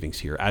some savings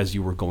here as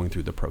you were going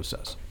through the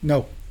process?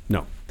 No,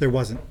 there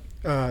wasn't.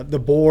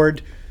 The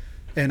board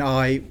and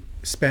I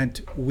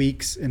spent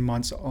weeks and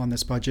months on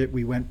this budget.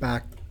 We went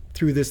back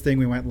through this thing.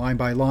 We went line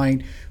by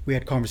line. We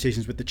had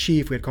conversations with the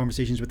chief. We had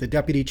conversations with the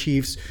deputy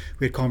chiefs.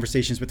 We had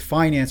conversations with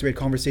finance. We had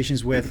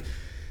conversations with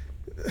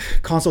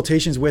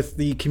consultations with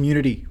the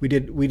community. We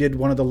did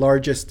one of the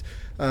largest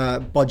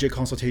budget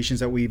consultations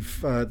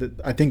that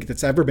I think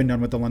that's ever been done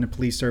with the London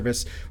Police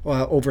Service.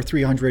 Over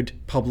 300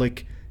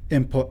 public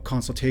input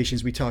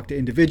consultations. We talked to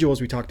individuals.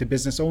 We talked to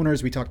business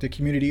owners. We talked to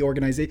community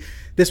organizations.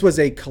 This was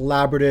a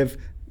collaborative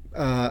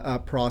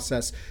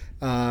process.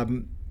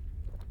 And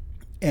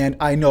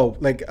I know,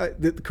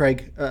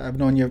 Craig, I've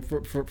known you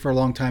for a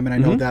long time, and I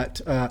know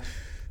that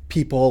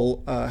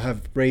people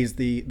have raised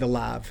the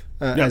LAV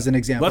as an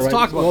example. Let's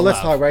talk about let's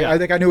talk, right? Yeah. I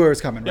think I knew where it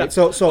was coming, right?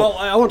 So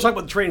I want to talk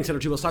about the training center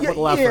too. Let's talk about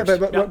the LAV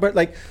first.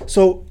 But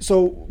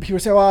so people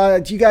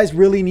say, do you guys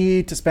really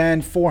need to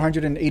spend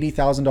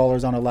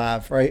 $480,000 on a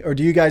LAV, right? Or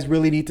do you guys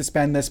really need to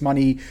spend this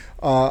money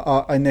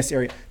in this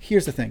area?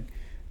 Here's the thing.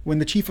 When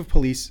the chief of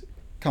police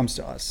comes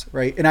to us,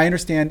 right? And I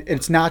understand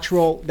it's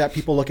natural that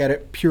people look at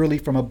it purely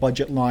from a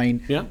budget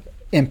line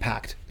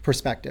impact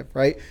perspective,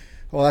 right?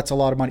 Well, that's a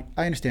lot of money.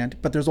 I understand,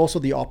 but there's also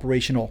the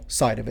operational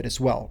side of it as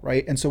well,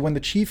 right? And so when the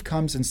chief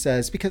comes and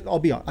says, because I'll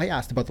be honest, I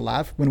asked about the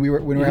LAV when we were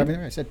having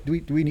it. I said,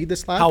 do we need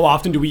this LAV? How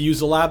often do we use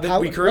the LAV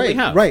that we currently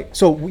have? Right.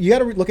 So you got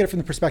to look at it from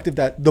the perspective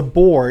that the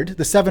board,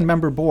 the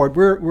 7-member board,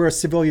 we're a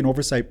civilian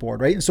oversight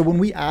board, right? And so when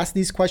we ask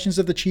these questions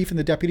of the chief and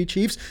the deputy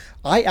chiefs,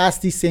 I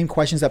asked these same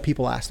questions that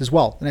people asked as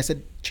well. And I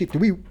said, Chief, do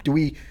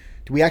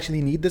we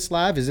actually need this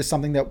LAV? Is this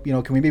something that,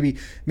 can we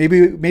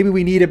maybe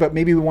we need it, but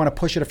maybe we want to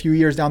push it a few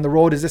years down the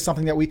road? Is this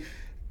something that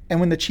and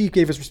when the chief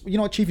gave us,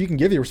 Chief, you can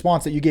give the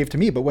response that you gave to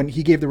me, but when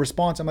he gave the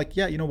response, I'm like,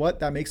 yeah, you know what?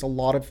 That makes a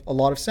lot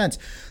of sense.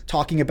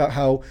 Talking about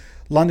how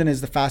London is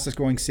the fastest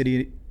growing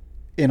city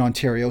in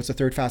Ontario. It's the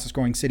 3rd fastest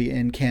growing city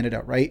in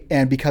Canada, right?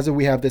 And because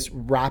we have this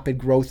rapid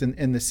growth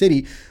in the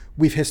city,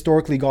 we've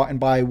historically gotten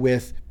by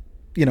with,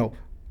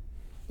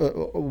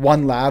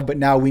 one lab, but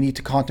now we need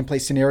to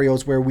contemplate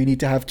scenarios where we need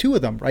to have two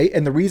of them, right?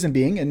 And the reason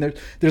being, and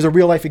there's a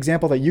real life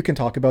example that you can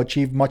talk about,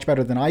 Chief, much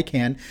better than I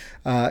can,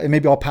 and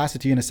maybe I'll pass it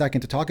to you in a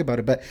second to talk about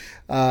it.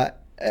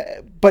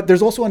 But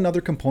there's also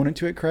another component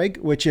to it, Craig,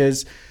 which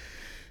is,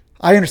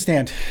 we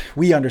understand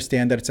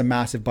that it's a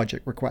massive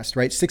budget request,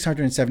 right?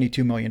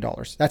 $672 million.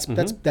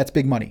 That's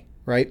big money,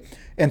 right?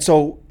 And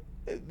so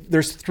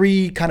there's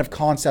three kind of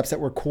concepts that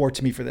were core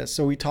to me for this.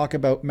 So we talk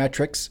about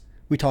metrics,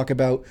 we talk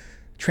about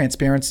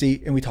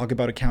transparency, and we talk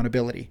about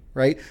accountability,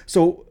 right?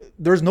 So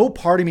there's no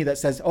part of me that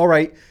says, all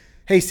right,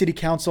 hey, City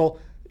Council,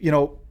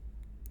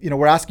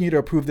 we're asking you to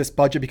approve this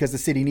budget because the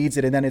city needs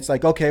it. And then it's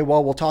like, okay,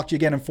 well, we'll talk to you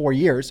again in 4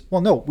 years.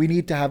 Well, no, we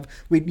need to have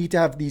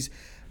these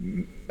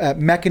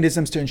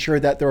mechanisms to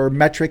ensure that there are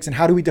metrics. And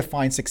how do we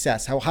define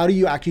success? How do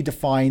you actually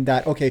define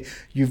that, okay,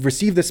 you've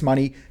received this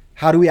money.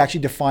 How do we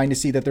actually define to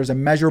see that there's a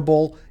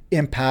measurable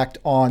impact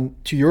on,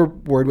 to your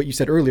word, what you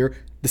said earlier,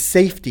 the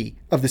safety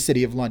of the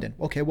City of London?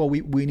 Okay, well,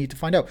 we need to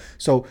find out.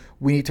 So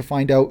we need to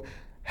find out,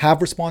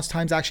 have response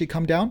times actually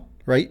come down,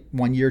 right?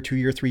 1 year, 2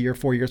 year, 3 year,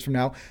 4 years from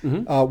now.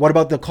 What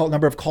about the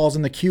number of calls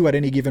in the queue at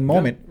any given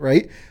moment,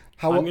 right?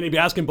 I'm going to be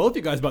asking both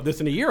you guys about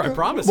this in a year, I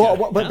promise.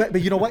 But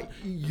you know what?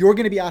 You're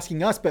going to be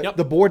asking us, but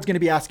the board's going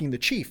to be asking the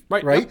chief,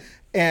 right? Yep.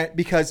 And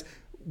because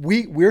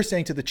we're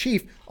saying to the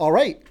chief, all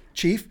right,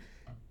 Chief,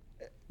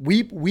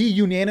 we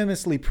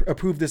unanimously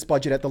approved this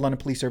budget at the London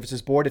Police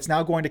Services Board. It's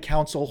now going to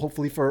council,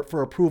 hopefully for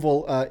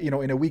approval,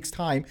 in a week's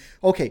time.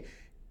 Okay,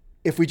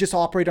 if we just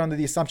operate under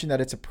the assumption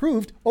that it's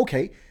approved,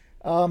 okay,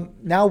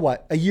 now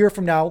what? A year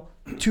from now,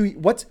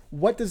 what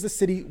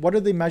are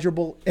the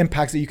measurable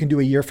impacts that you can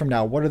do a year from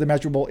now? What are the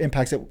measurable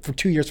impacts for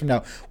 2 years from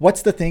now?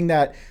 What's the thing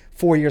that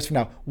 4 years from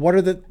now?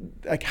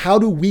 How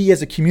do we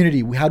as a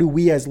community, how do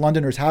we as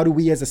Londoners, how do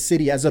we as a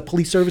city, as a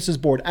police services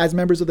board, as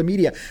members of the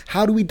media,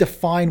 how do we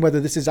define whether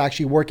this is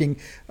actually working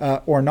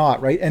or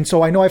not, right? And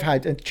so I know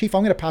and Chief,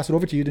 I'm going to pass it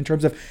over to you in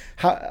terms of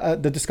how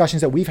the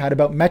discussions that we've had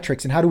about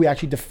metrics and how do we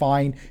actually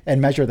define and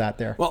measure that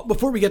there. Well,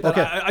 before we get that,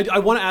 okay. I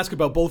want to ask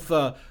about both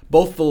the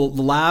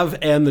LAV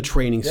and the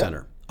training center.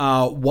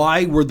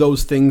 Why were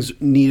those things things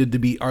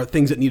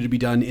that needed to be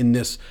done in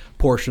this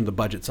portion of the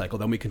budget cycle?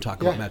 Then we can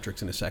talk about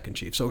metrics in a second,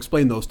 Chief. So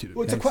explain those two.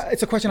 Well,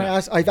 it's a question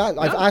I've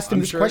asked him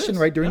this question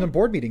right during the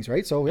board meetings,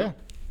 right? So yeah.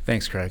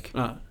 Thanks, Craig.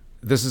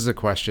 This is a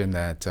question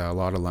that a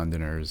lot of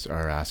Londoners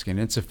are asking.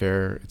 It's a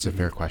fair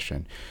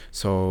question.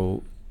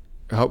 So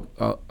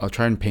I'll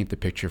try and paint the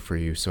picture for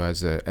you. So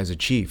as a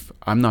chief,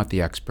 I'm not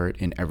the expert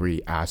in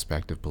every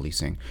aspect of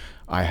policing.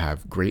 I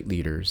have great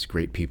leaders,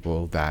 great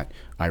people that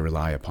I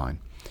rely upon.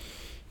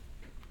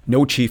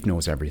 No chief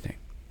knows everything.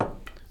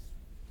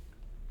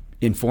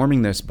 In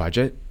forming this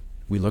budget,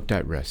 we looked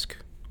at risk.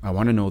 I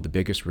want to know the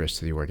biggest risk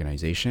to the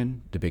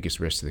organization, the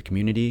biggest risk to the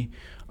community.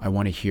 I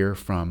want to hear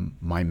from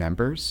my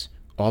members,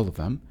 all of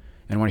them,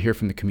 and I want to hear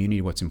from the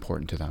community what's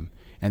important to them.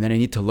 And then I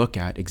need to look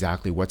at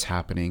exactly what's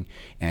happening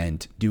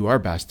and do our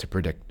best to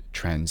predict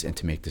trends and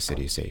to make the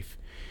city safe.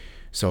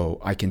 So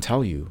I can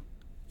tell you,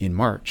 in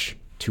March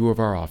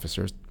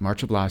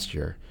of last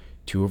year,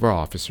 2 of our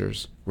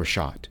officers were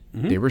shot.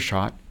 They were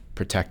shot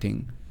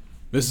protecting.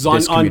 This is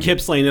on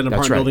Kipps Lane, in an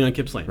apartment building on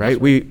Kipps Lane.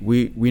 Right,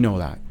 we know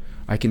that.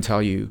 I can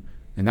tell you,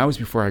 and that was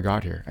before I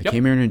got here. I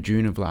came here in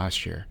June of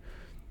last year.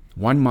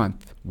 1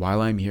 month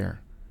while I'm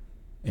here,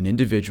 an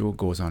individual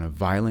goes on a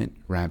violent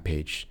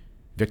rampage,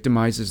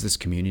 victimizes this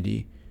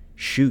community,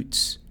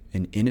 shoots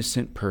an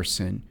innocent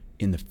person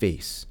in the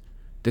face.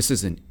 This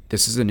is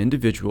an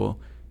individual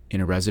in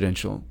a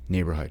residential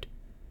neighborhood.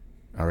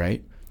 All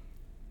right?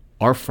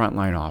 Our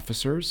frontline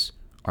officers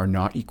are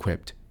not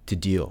equipped to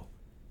deal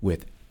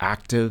with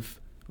active,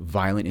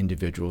 violent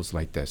individuals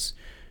like this.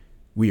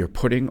 We are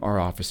putting our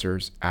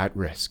officers at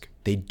risk.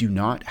 They do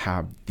not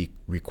have the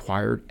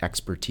required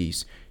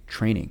expertise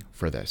training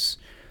for this.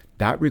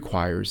 That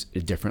requires a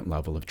different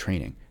level of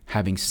training.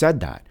 Having said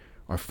that,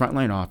 our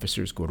frontline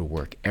officers go to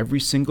work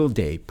every single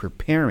day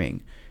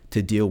preparing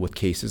to deal with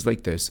cases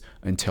like this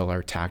until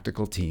our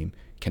tactical team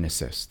can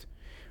assist.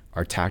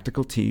 Our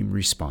tactical team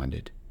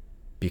responded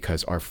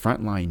because our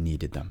frontline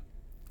needed them.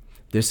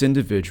 This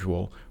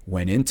individual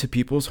went into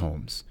people's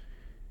homes.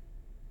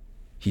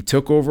 He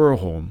took over a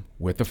home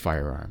with a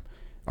firearm.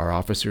 Our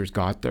officers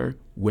got there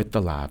with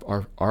the LAV.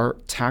 Our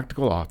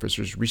tactical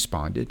officers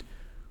responded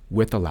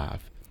with a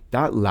LAV.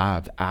 That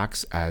LAV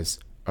acts as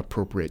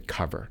appropriate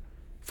cover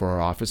for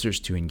our officers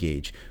to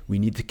engage. We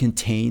need to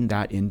contain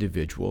that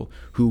individual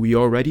who we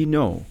already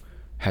know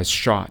has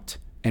shot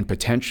and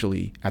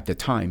potentially, at the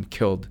time,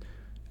 killed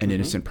an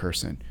innocent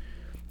person.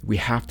 We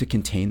have to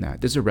contain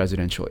that. This is a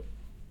residential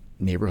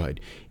neighborhood.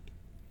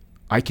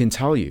 I can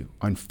tell you,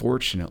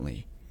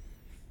 unfortunately,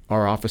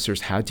 our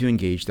officers had to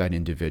engage that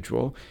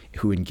individual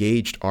who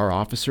engaged our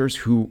officers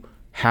who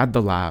had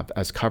the LAV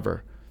as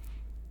cover.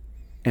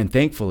 And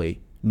thankfully,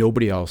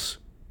 nobody else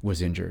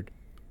was injured.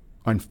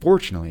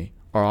 Unfortunately,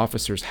 our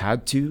officers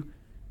had to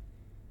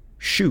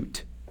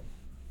shoot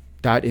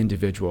that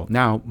individual.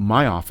 Now,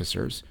 my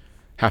officers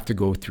have to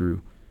go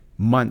through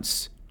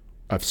months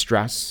of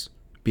stress,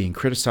 being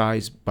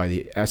criticized by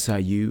the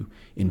SIU,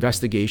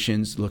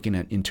 investigations looking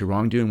into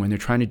wrongdoing when they're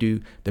trying to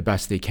do the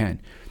best they can.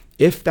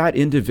 If that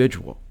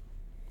individual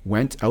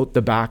went out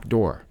the back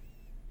door,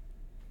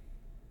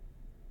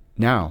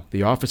 now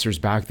the officers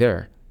back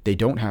there, they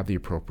don't have the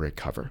appropriate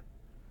cover.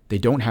 They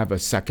don't have a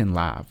second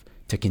lav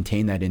to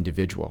contain that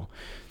individual.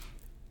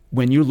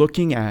 When you're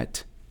looking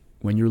at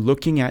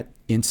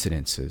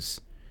incidences,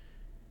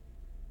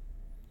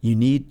 you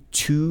need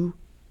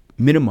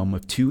minimum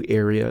of 2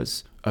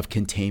 areas of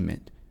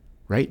containment,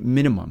 right?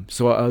 Minimum.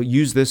 So I'll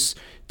use this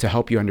to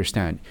help you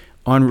understand.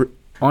 On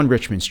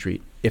Richmond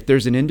Street, if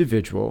there's an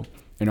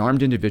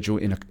armed individual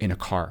in a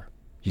car,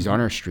 he's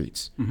on our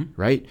streets,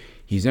 right?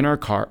 He's in a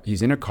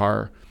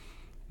car.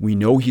 We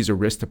know he's a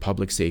risk to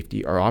public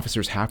safety. Our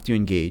officers have to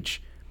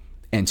engage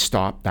and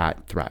stop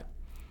that threat.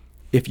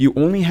 If you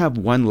only have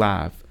 1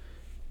 lav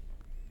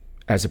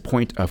as a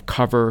point of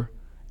cover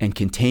and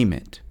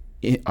containment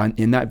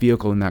in that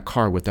vehicle, in that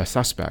car with a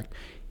suspect,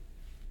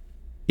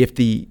 if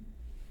the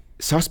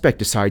suspect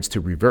decides to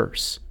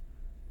reverse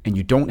and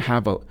you don't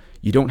have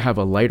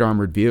a light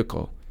armored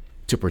vehicle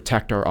to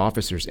protect our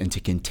officers and to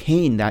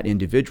contain that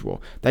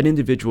individual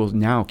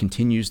now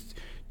continues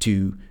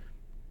to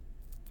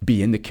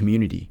be in the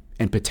community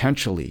and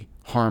potentially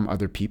harm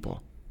other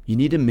people. You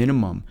need a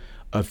minimum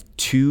of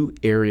 2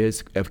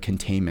 areas of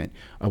containment.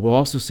 I will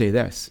also say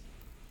this.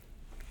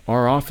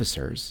 Our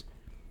officers,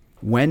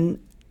 when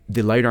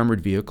the light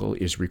armored vehicle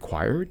is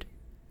required,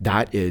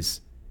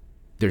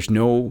 there's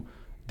no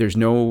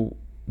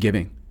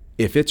giving.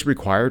 If it's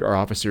required, our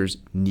officers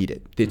need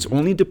it. It's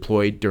only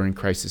deployed during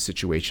crisis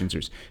situations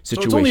or situations.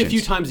 So it's only a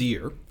few times a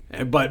year,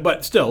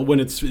 but still, when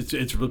it's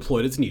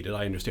deployed, it's needed.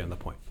 I understand the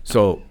point.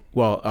 So,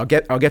 well, I'll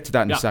get to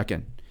that in a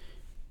second.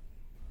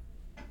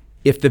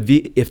 If the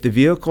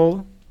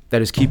vehicle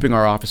that is keeping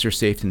our officers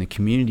safe and the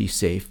community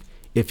safe,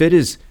 if it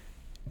is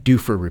due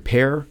for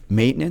repair,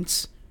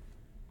 maintenance,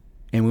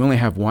 and we only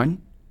have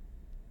 1,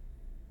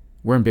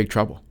 we're in big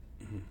trouble.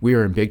 We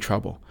are in big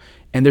trouble.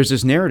 And there's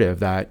this narrative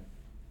that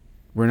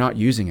we're not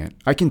using it.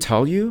 I can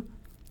tell you,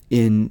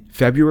 in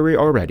February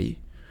already,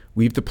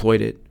 we've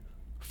deployed it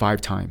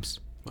 5 times.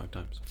 5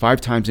 times.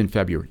 5 times in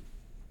February.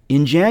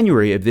 In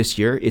January of this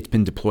year, it's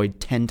been deployed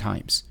 10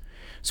 times.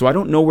 So I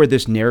don't know where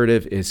this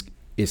narrative is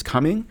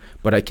coming,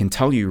 but I can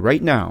tell you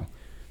right now,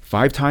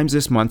 5 times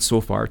this month so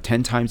far,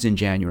 10 times in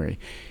January.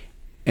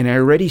 And I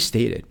already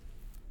stated,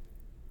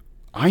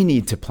 I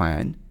need to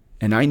plan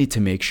and I need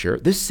to make sure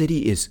this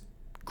city is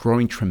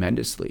growing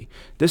tremendously.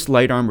 This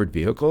light armored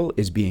vehicle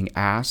is being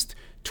asked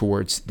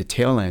towards the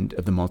tail end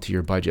of the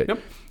multi-year budget,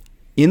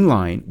 in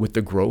line with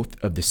the growth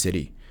of the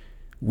city.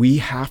 We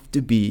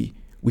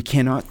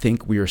cannot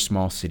think we are a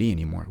small city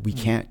anymore. We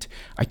can't.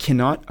 I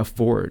cannot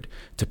afford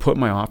to put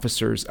my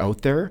officers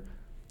out there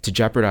to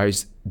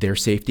jeopardize their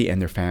safety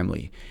and their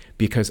family,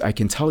 because I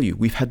can tell you,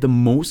 we've had the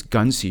most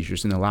gun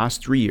seizures in the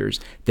last 3 years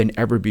than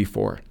ever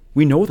before.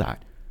 We know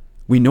that.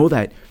 We know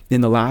that in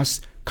the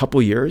last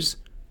couple years,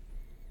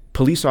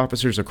 police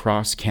officers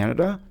across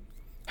Canada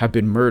have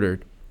been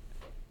murdered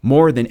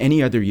more than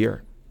any other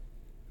year.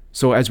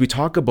 So as we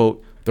talk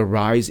about the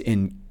rise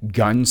in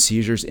gun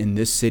seizures in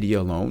this city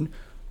alone,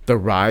 the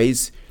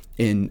rise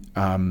in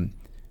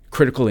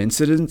critical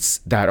incidents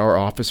that our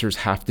officers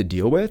have to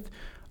deal with,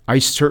 I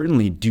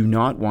certainly do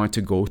not want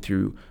to go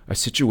through a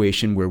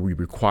situation where we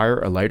require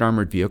a light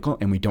armored vehicle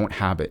and we don't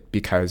have it.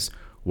 Because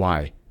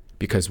why?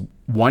 Because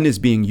one is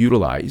being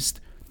utilized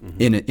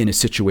in a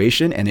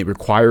situation, and it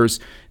requires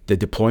the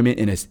deployment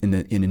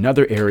in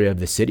another area of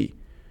the city.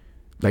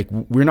 Like,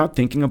 we're not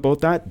thinking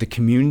about that. The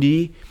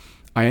community,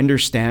 I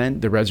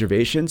understand the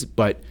reservations,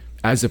 but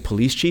as a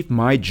police chief,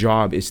 my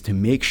job is to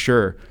make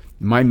sure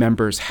my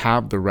members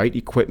have the right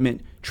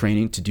equipment,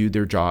 training to do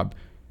their job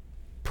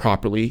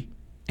properly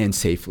and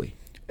safely.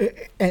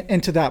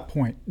 And to that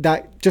point,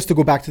 that just to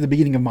go back to the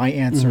beginning of my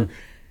answer,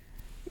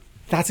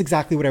 that's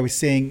exactly what I was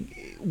saying.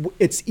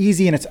 It's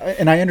easy,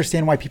 and I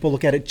understand why people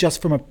look at it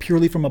just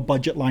purely from a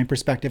budget line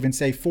perspective and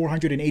say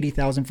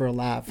 $480,000 for a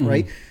lav,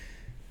 right?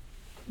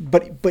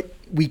 But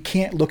we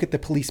can't look at the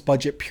police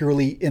budget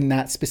purely in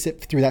that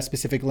through that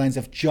specific lens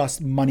of just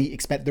money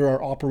expended. There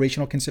are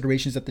operational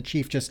considerations that the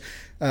chief just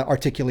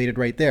articulated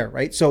right there,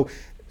 right? So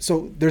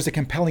there's a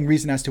compelling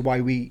reason as to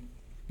why we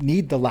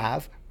need the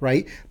lav,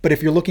 right? But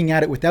if you're looking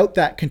at it without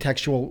that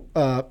contextual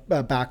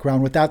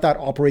background, without that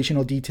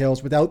operational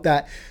details, without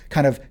that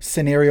kind of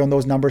scenario and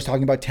those numbers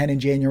talking about 10 in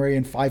January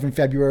and 5 in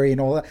February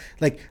and all that,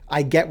 like,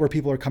 I get where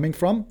people are coming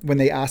from when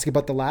they ask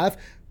about the lav,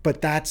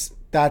 but that's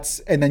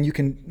and then you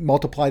can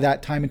multiply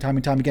that time and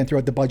time again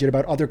throughout the budget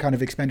about other kind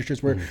of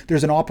expenditures where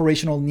there's an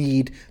operational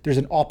need, there's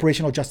an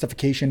operational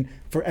justification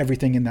for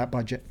everything in that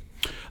budget.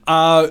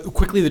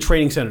 Quickly, the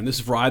training center. This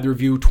is for either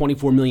of you,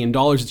 $24 million.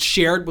 It's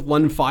shared with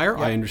London Fire.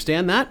 Yep. I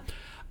understand that.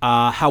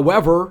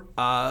 However,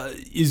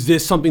 is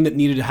this something that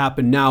needed to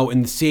happen now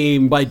in the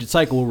same budget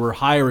cycle where we're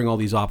hiring all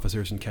these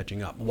officers and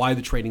catching up? Why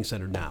the training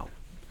center now?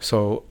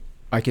 So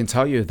I can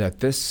tell you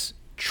that this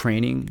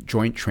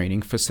joint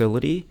training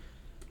facility,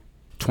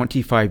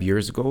 25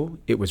 years ago,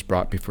 it was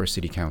brought before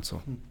City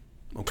Council.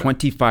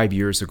 25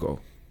 years ago.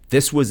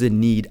 This was a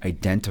need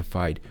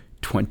identified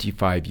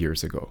 25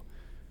 years ago.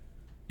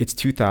 It's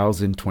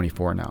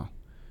 2024 now.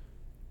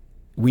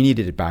 We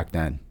needed it back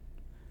then.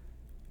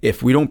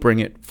 If we don't bring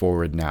it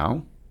forward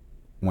now,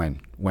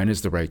 when? When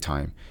is the right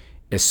time?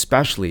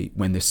 Especially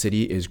when the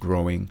city is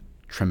growing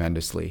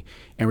tremendously.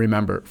 And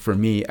remember, for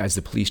me as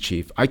the police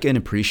chief, I can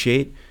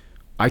appreciate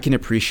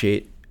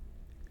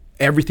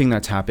everything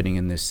that's happening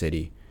in this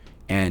city.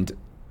 And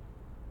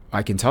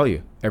I can tell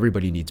you,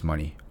 everybody needs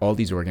money. All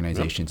these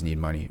organizations need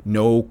money.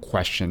 No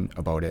question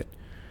about it.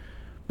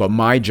 But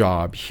my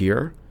job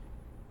here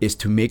is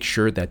to make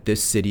sure that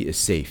this city is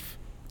safe.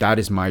 That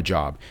is my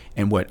job.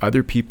 And what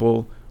other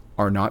people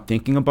are not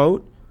thinking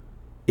about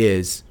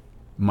is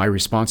my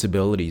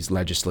responsibilities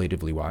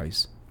legislatively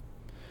wise.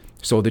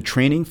 So the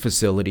training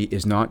facility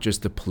is not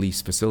just the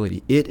police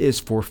facility. It is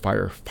for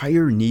fire.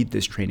 Fire need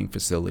this training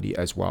facility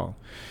as well.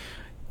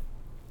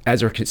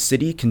 As our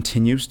city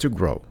continues to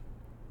grow,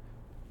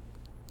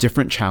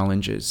 different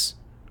challenges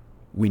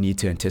we need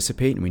to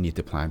anticipate and we need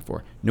to plan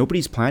for.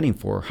 Nobody's planning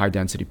for high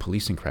density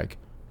policing, Craig.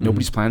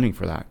 Nobody's planning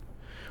for that.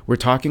 We're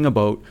talking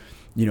about,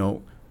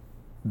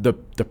 the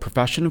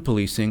profession of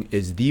policing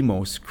is the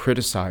most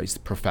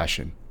criticized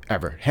profession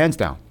ever, hands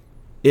down.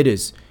 It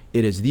is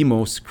the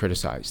most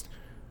criticized.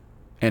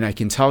 And I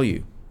can tell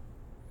you,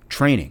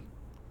 training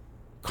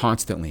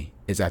constantly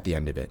is at the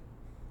end of it.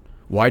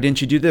 Why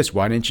didn't you do this?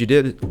 Why didn't you do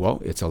it?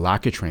 Well, it's a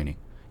lack of training.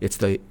 It's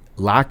the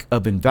lack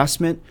of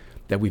investment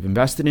that we've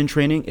invested in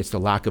training. It's the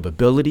lack of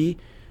ability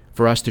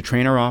for us to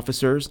train our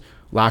officers,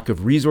 lack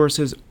of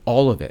resources,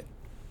 all of it.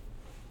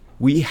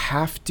 We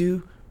have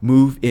to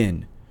move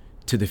in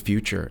to the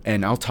future.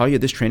 And I'll tell you,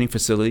 this training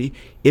facility,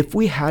 if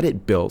we had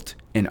it built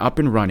and up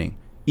and running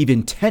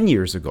even 10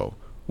 years ago,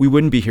 we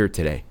wouldn't be here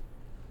today.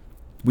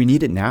 We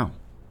need it now.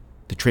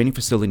 The training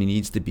facility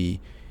needs to be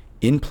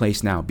in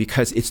place now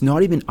because it's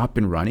not even up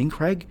and running,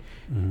 Craig.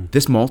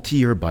 This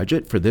multi-year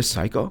budget for this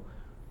cycle,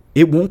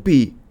 it won't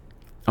be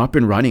up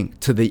and running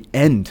to the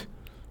end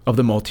of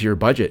the multi-year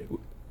budget.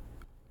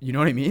 You know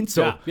what I mean?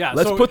 So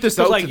let's put this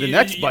out to the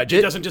next budget.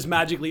 It doesn't just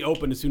magically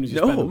open as soon as you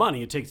spend the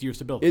money. It takes years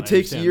to build. It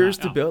takes years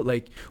to build.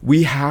 Like,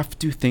 we have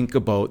to think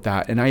about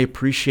that. And I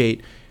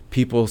appreciate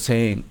people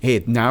saying,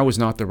 hey, now is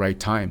not the right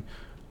time.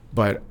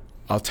 But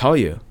I'll tell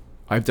you,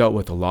 I've dealt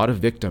with a lot of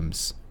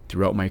victims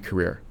throughout my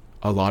career,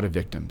 a lot of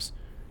victims.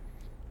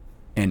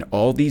 And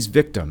all these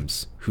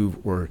victims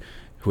who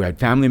had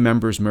family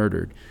members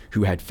murdered,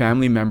 who had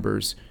family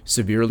members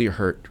severely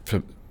hurt,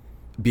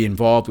 be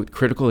involved with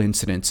critical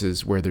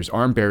incidences where there's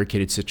armed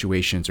barricaded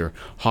situations or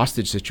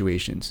hostage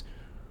situations,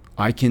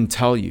 I can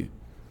tell you,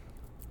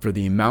 for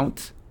the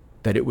amount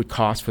that it would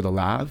cost for the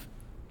LAV,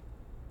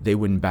 they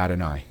wouldn't bat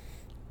an eye.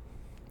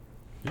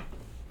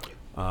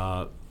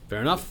 Fair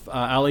enough.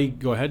 Ali,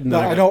 go ahead. No,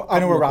 I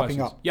know we're wrapping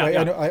questions. up. Yeah,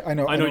 right? yeah. I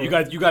know.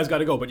 You guys got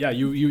to go, but yeah,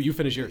 you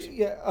finish yours.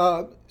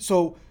 Yeah.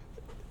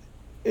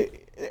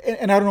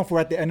 And I don't know if we're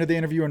at the end of the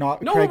interview or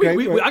not. No, Craig,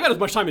 I got as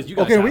much time as you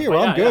guys. Okay, have,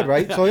 I'm good,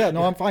 right? Yeah.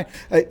 So I'm fine.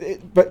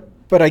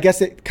 But I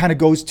guess it kind of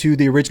goes to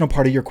the original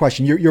part of your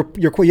question. You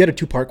had a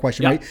two-part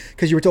question, right?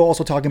 Because you were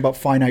also talking about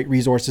finite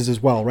resources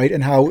as well, right?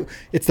 And how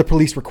it's the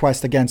police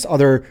request against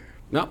other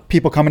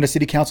people coming to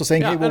city council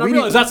saying, "Hey, well, I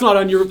realize that's not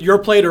on your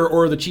plate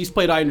or the chief's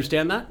plate. I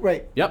understand that.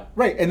 Right. Yep.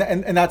 Right.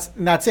 And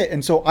that's it.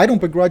 And so I don't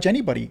begrudge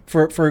anybody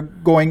for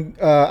going.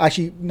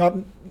 Actually,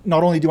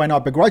 not only do I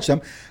not begrudge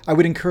them, I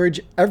would encourage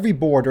every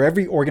board or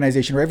every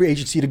organization or every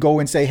agency to go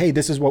and say, hey,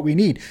 this is what we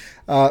need,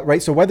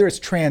 right? So whether it's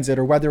transit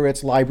or whether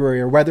it's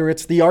library or whether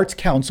it's the arts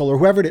council or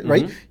whoever it is,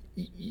 right?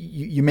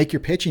 You make your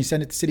pitch and you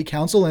send it to city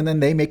council and then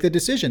they make the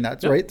decision.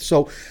 That's right.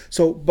 So,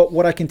 but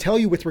what I can tell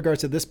you with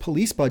regards to this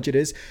police budget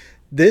is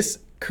this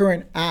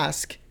current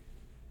ask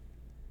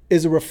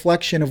is a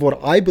reflection of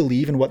what I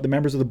believe and what the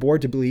members of the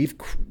board to believe,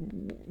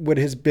 what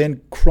has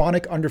been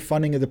chronic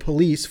underfunding of the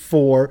police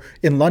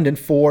in London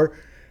for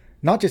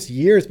not just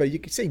years, but you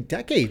could say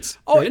decades.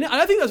 Oh, right? And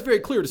I think that's very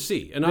clear to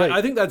see. And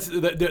I think it's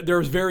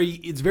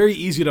very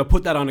easy to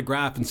put that on a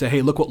graph and say,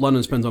 hey, look what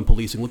London spends on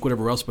policing. Look what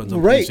everywhere else spends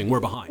on policing. We're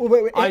behind.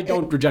 I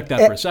don't reject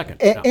that for a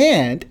second.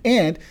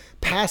 And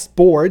past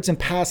boards and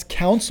past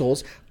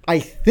councils, I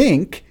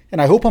think, and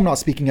I hope I'm not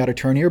speaking out of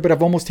turn here, but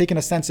I've almost taken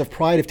a sense of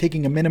pride of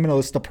taking a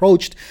minimalist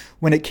approach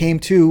when it came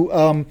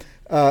to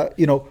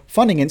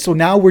funding. And so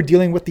now we're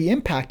dealing with the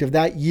impact of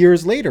that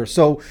years later.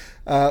 So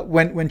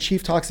when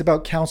Chief talks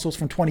about councils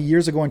from 20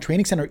 years ago in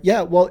training center,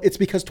 well, it's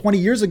because 20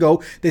 years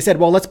ago they said,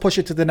 well, let's push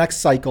it to the next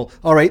cycle.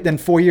 All right, then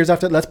 4 years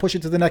after, let's push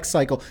it to the next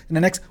cycle. And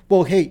the next,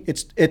 well, hey,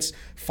 it's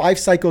 5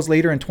 cycles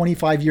later and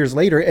 25 years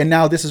later, and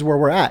now this is where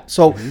we're at.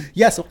 So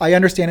yes, I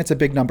understand it's a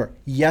big number.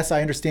 Yes,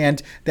 I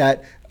understand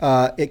that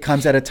it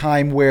comes at a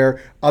time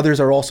where others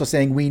are also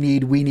saying we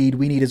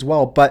need as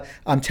well. But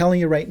I'm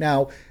telling you right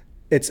now,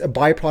 it's a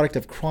byproduct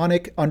of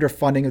chronic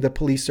underfunding of the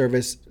police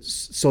service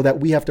so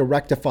that we have to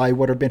rectify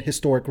what have been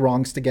historic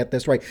wrongs to get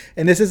this right.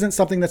 And this isn't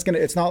something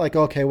it's not like,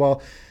 okay,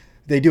 well,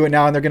 they do it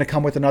now and they're going to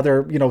come with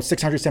another,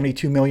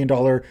 $672 million.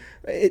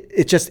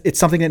 It's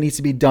something that needs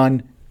to be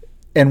done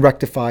and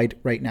rectified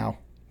right now.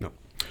 No.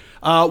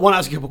 I want to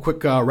ask you a couple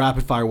quick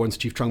rapid fire ones,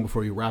 Chief Truong,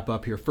 before you wrap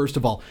up here. First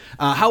of all,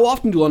 how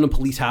often do London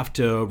police have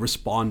to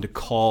respond to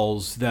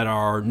calls that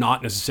are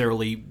not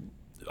necessarily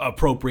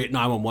appropriate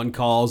 911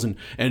 calls?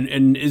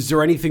 And is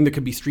there anything that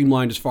could be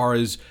streamlined as far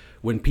as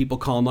when people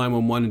call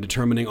 911 and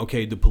determining,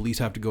 okay, the police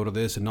have to go to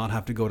this and not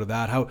have to go to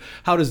that?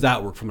 How does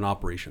that work from an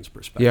operations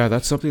perspective? Yeah,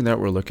 that's something that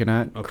we're looking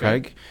at,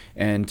 Craig.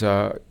 And,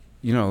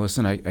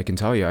 listen, I can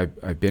tell you,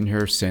 I've been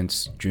here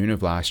since June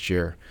of last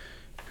year.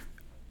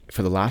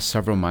 For the last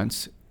several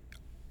months,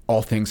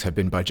 all things have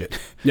been budget.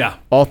 Yeah.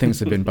 All things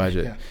have been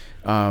budget.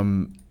 Yeah.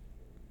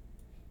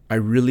 I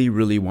really,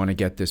 really want to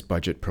get this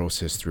budget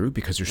process through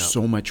because there's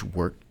so much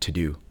work to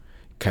do.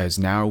 Because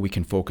now we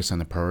can focus on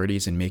the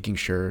priorities and making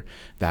sure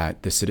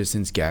that the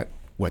citizens get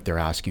what they're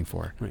asking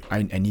for. Right.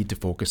 I need to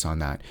focus on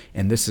that.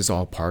 And this is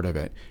all part of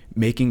it.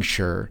 Making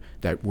sure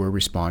that we're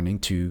responding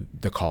to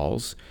the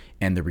calls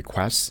and the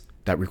requests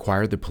that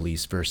require the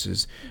police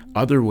versus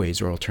other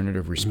ways or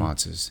alternative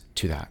responses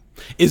to that.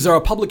 Is there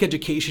a public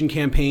education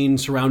campaign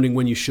surrounding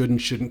when you should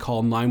and shouldn't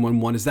call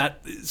 911? Is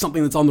that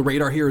something that's on the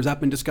radar here? Has that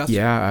been discussed?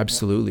 Yeah,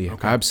 absolutely.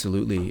 Okay.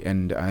 Absolutely.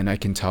 And I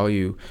can tell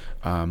you,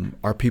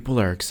 our people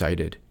are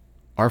excited.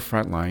 Our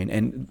front line,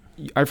 and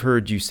I've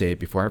heard you say it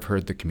before, I've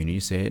heard the community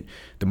say it,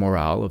 the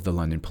morale of the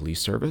London Police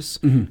Service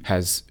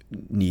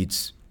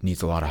needs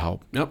a lot of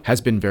help. Yep.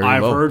 Has been very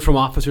I've low. heard from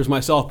officers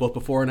myself, both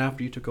before and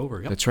after you took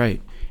over. Yep. That's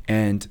right.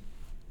 And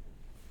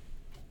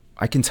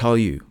I can tell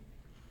you,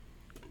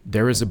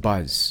 there is a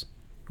buzz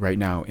right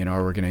now in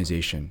our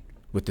organization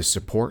with the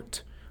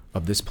support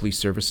of this Police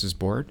Services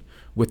Board,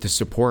 with the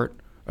support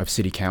of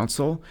City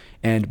Council,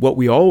 and what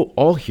we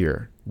all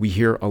hear. We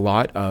hear a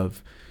lot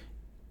of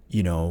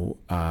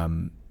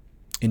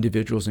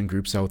individuals and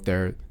groups out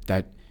there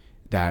that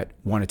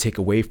want to take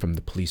away from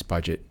the police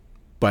budget.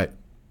 But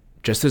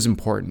just as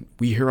important,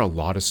 we hear a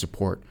lot of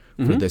support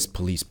for this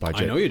police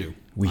budget. I know you do.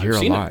 We I've hear a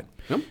seen lot. it.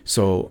 Yep.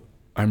 So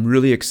I'm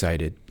really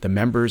excited. The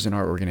members in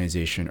our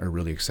organization are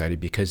really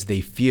excited because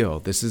they feel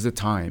this is a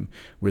time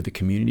where the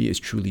community is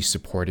truly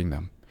supporting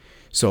them.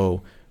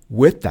 So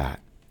with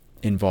that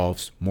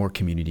involves more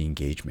community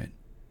engagement.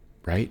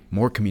 Right?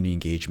 More community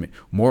engagement,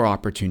 more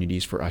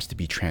opportunities for us to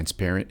be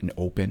transparent and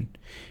open.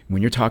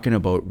 When you're talking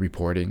about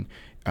reporting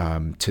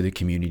to the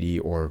community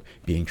or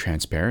being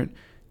transparent,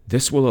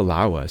 this will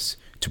allow us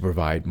to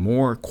provide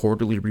more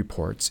quarterly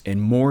reports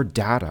and more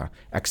data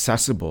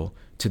accessible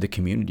to the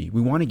community. We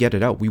want to get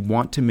it out. We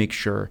want to make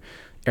sure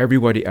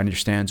everybody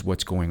understands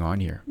what's going on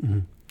here.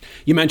 Mm-hmm.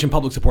 You mentioned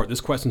public support.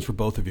 This question's for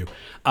both of you.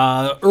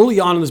 Early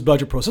on in this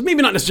budget process,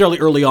 maybe not necessarily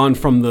early on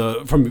from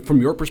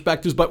your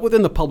perspectives, but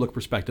within the public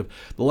perspective,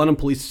 the London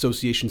Police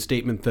Association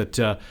statement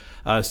that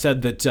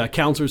said that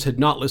councillors had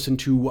not listened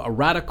to a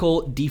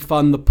radical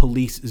defund the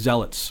police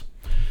zealots.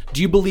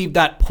 Do you believe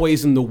that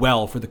poisoned the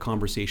well for the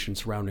conversation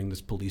surrounding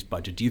this police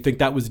budget? Do you think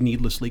that was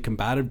needlessly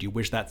combative? Do you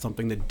wish that's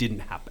something that didn't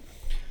happen?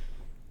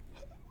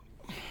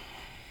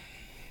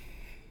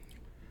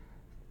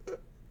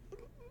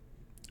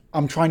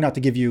 I'm trying not to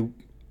give you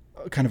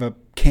kind of a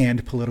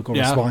canned political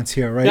response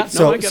here, right? Yeah,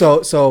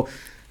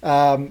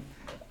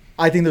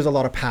 I think there's a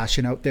lot of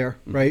passion out there,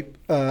 right,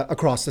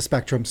 across the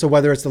spectrum. So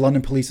whether it's the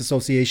London Police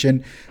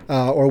Association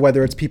or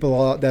whether it's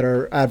people that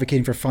are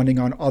advocating for funding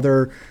on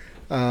other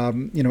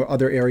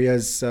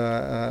areas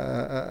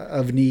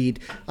of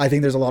need, I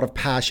think there's a lot of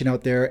passion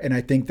out there, and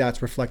I think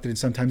that's reflected in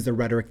sometimes the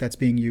rhetoric that's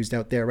being used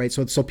out there, right?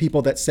 So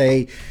people that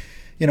say,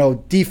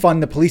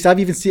 defund the police.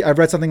 I've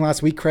read something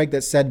last week, Craig,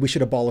 that said we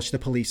should abolish the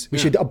police. We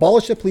should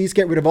abolish the police,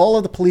 get rid of all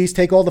of the police,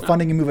 take all the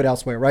funding and move it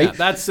elsewhere, right? Yeah,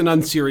 that's an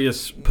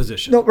unserious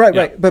position. No,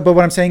 right. But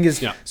what I'm saying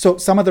is, so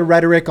some of the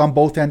rhetoric on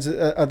both ends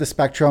of the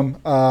spectrum,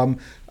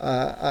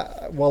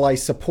 while I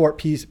support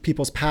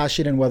people's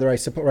passion and whether I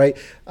support, right,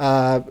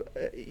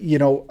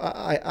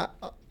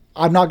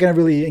 I'm not going to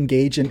really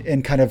engage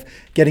in kind of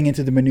getting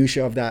into the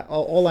minutia of that.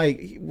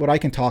 What I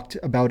can talk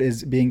about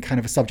is being kind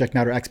of a subject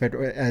matter expert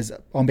as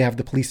on behalf of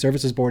the Police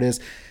Services Board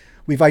is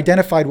we've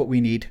identified what we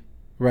need,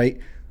 right?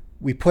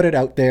 We put it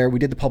out there. We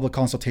did the public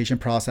consultation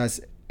process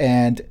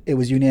and it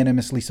was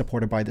unanimously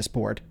supported by this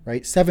board,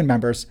 right? 7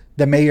 members,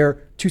 the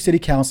mayor, 2 city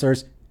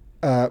councillors,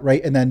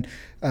 right, and then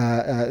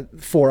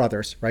 4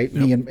 others, right?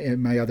 Yep. Me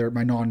and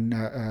my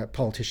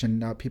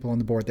non-politician people on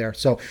the board there.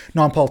 So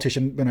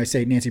non-politician, when I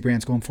say Nancy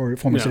Branscombe,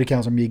 former city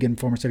councilor, Megan,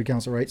 former city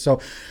councilor, right? So,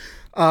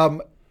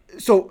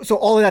 so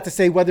all of that to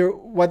say, whether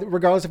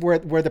regardless of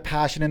where the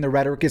passion and the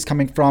rhetoric is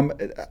coming from,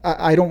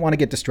 I don't want to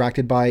get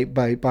distracted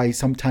by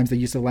sometimes the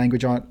use of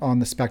language on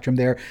the spectrum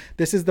there.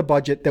 This is the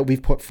budget that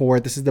we've put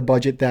forward. This is the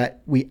budget that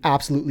we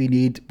absolutely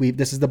need.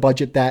 This is the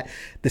budget that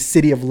the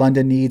City of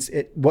London needs.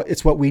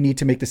 It's what we need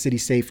to make the city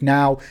safe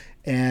now.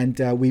 And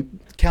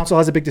council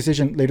has a big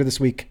decision later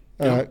this week,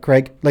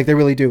 Craig. Like they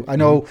really do. I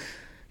know.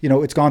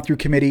 It's gone through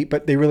committee,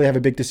 but they really have a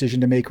big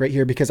decision to make right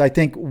here because I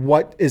think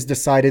what is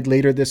decided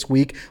later this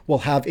week will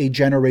have a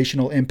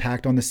generational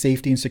impact on the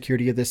safety and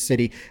security of this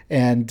city.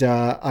 And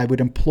I would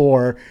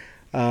implore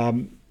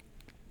the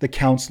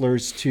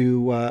councillors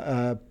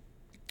to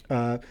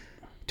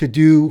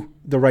do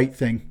the right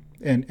thing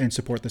and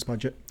support this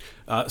budget.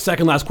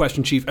 Second last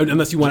question, Chief,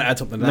 unless you want to add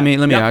something to that.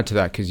 Let me add to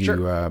that, because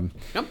Sure.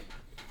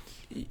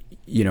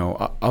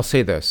 I'll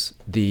say this.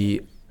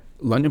 The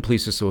London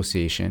Police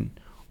Association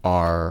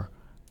are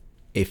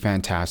a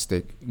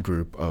fantastic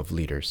group of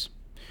leaders.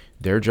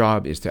 Their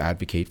job is to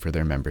advocate for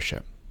their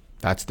membership.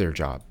 That's their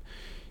job.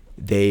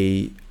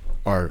 They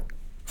are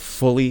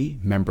fully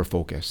member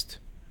focused.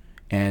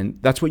 And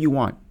that's what you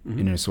want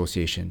in an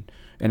association.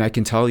 And I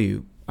can tell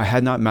you, I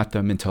had not met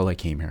them until I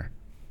came here.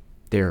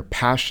 They're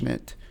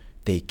passionate,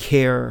 they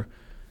care,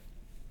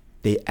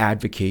 they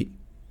advocate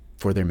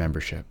for their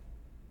membership.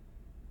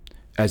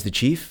 As the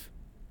chief,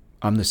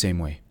 I'm the same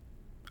way.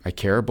 I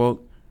care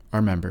about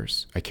our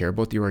members, I care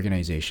about the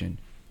organization,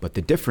 but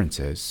the difference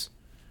is,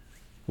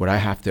 what I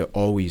have to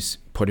always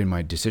put in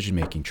my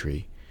decision-making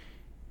tree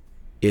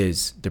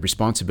is the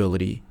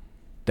responsibility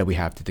that we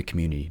have to the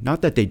community.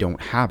 Not that they don't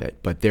have it,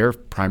 but their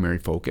primary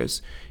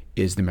focus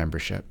is the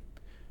membership.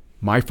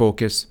 My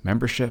focus,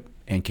 membership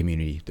and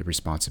community, the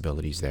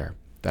responsibilities there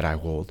that I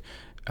hold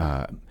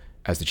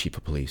as the chief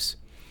of police.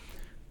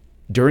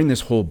 During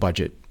this whole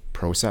budget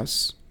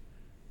process,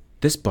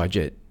 this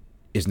budget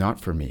is not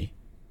for me,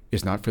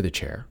 it's not for the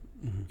chair,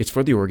 it's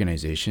for the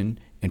organization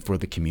and for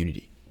the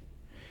community.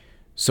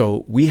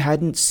 So we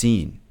hadn't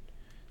seen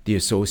the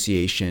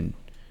association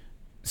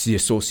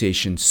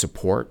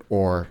support,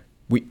 or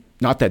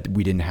not that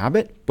we didn't have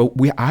it, but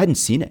I hadn't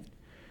seen it.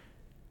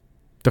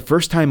 The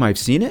first time I've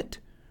seen it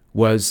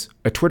was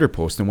a Twitter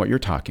post, and what you're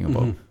talking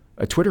about,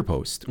 a Twitter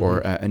post or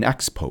an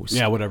X post.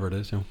 Yeah, whatever it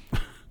is. Yeah.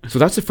 So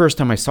that's the first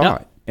time I saw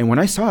it. And when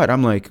I saw it,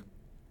 I'm like,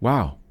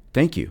 wow,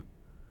 thank you.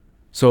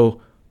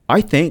 So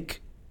I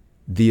thank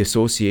the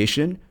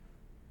association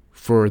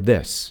for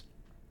this,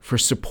 for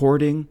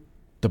supporting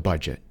the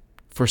budget,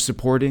 for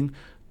supporting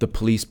the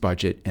police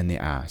budget and the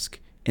ask.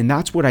 And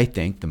that's what I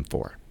thank them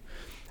for.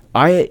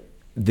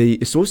 The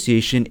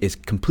association is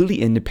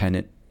completely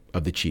independent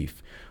of the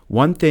chief.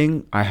 One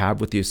thing I have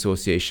with the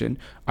association,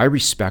 I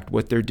respect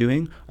what they're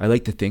doing. I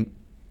like to think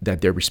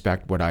that they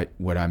respect what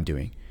I'm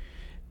doing.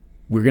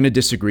 We're going to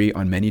disagree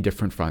on many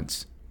different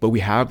fronts, but we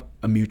have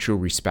a mutual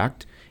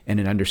respect and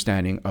an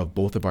understanding of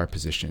both of our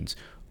positions.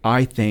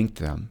 I thank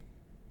them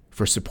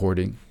for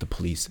supporting the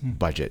police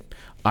budget.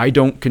 I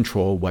don't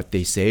control what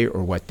they say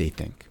or what they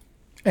think.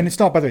 And it's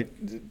not, by the way,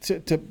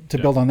 to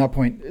build on that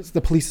point, it's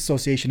the police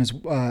association is,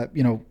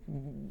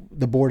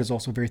 the board is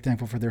also very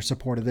thankful for their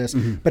support of this.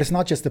 But it's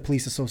not just the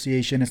police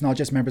association. It's not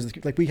just members of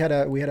the, like we had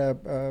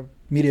a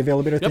media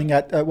availability thing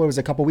at what was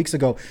it, a couple of weeks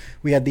ago.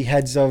 We had the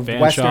heads of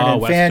Western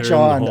and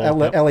Fanshawe and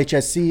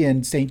LHSC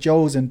and St.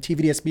 Joe's and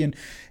TVDSB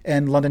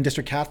and London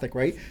District Catholic,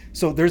 right?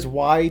 So there's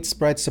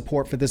widespread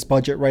support for this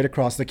budget right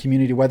across the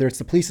community, whether it's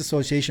the police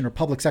association or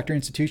public sector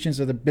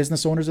institutions or the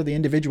business owners or the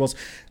individuals.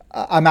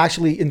 I'm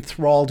actually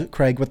enthralled,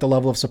 Craig, with the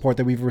level of support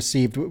that we've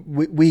received.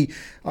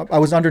 I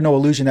was under no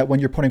illusion that when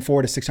you're putting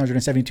forward a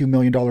 $672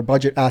 million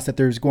budget, asked that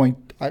there's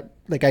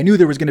I knew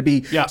there was going to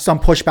be some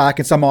pushback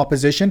and some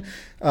opposition,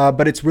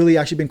 but it's really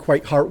actually been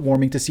quite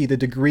heartwarming to see the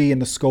degree and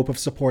the scope of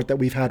support that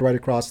we've had right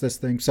across this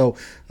thing. So,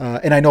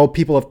 and I know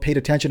people have paid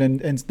attention,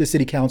 and the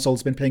city council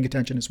has been paying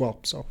attention as well.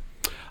 So,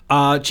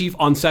 Chief,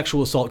 on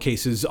sexual assault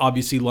cases,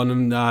 obviously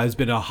London has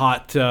been a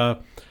hot.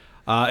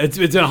 It's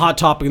been a hot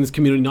topic in this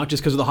community, not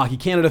just because of the Hockey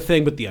Canada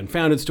thing, but the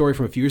Unfounded story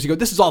from a few years ago.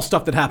 This is all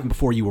stuff that happened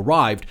before you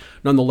arrived.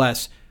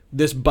 Nonetheless,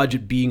 this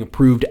budget being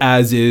approved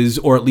as is,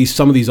 or at least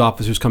some of these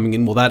officers coming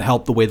in, will that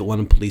help the way that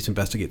London police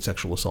investigate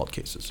sexual assault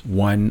cases?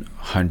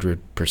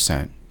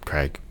 100%,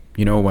 Craig.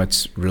 You know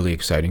what's really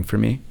exciting for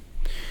me?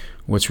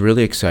 What's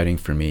really exciting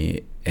for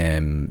me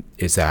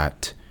is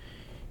that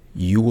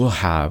you will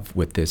have,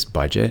 with this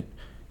budget,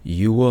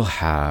 you will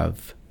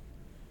have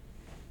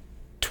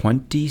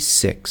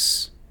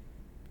 26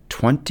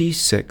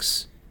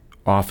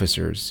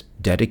 officers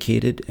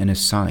dedicated and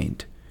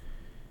assigned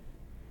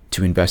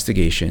to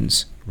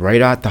investigations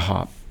right at the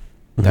hop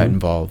that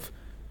involve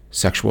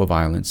sexual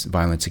violence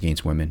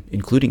against women,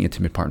 including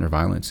intimate partner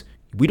violence.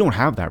 We don't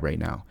have that right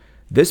now.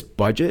 This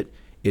budget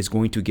is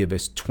going to give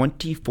us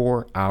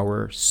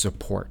 24-hour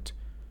support.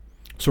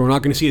 So we're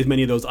not going to see as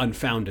many of those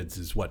unfoundeds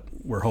is what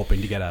we're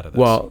hoping to get out of this.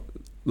 Well,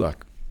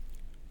 look,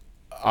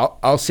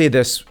 I'll say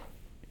this.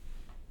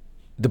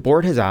 The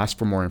board has asked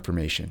for more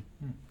information,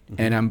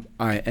 and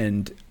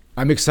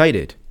I'm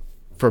excited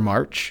for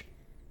March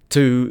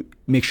to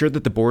make sure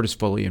that the board is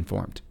fully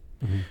informed.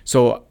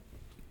 So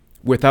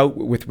with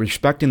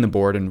respecting the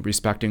board and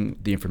respecting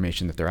the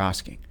information that they're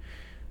asking,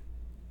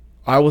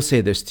 I will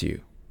say this to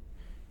you.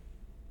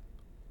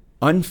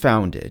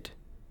 Unfounded,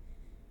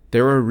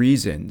 there are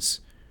reasons.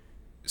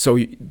 So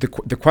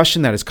the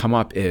question that has come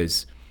up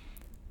is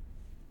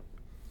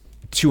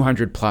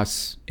 200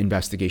 plus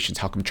investigations,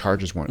 how come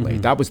charges weren't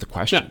laid? That was the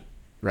question,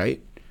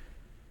 right?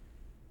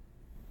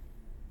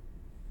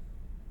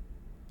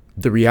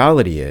 The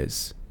reality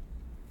is,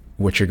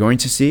 what you're going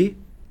to see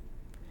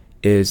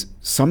is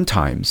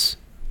sometimes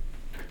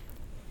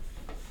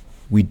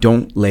we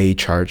don't lay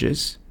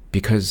charges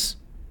because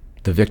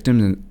the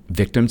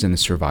victims and the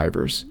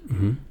survivors,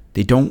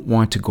 they don't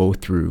want to go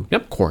through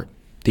court.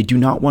 They do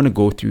not want to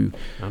go through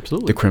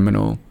Absolutely. the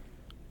criminal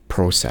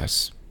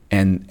process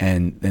and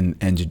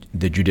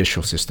the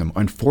judicial system.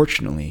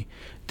 Unfortunately,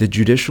 the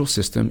judicial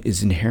system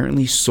is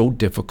inherently so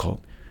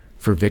difficult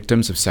for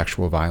victims of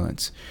sexual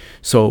violence.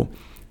 So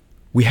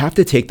we have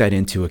to take that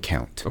into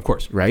account. Of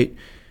course. Right?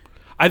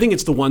 I think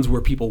it's the ones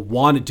where people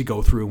wanted to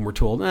go through and were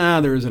told,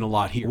 there isn't a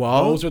lot here.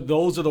 Well,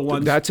 those are the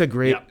ones. That's a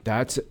great. Yeah.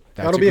 That's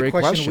That'll a be great a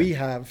question we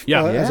have as a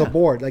Yeah.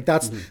 board. Like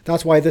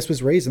that's why this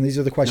was raised, and these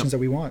are the questions that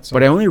we want. So.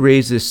 But I only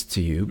raise this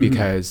to you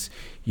because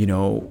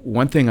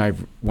one thing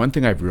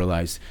I've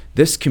realized,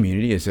 this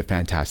community is a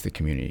fantastic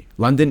community.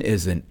 London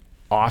is an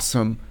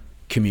awesome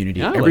community.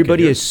 Yeah,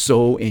 everybody is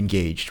so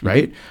engaged,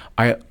 right?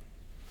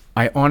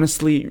 I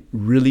honestly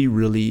really,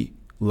 really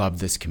love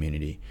this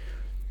community.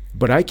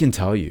 But I can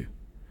tell you,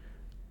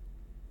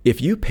 if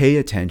you pay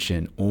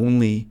attention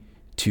only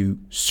to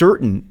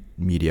certain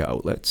media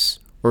outlets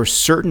or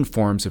certain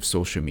forms of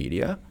social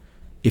media,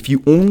 if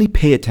you only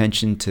pay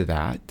attention to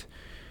that,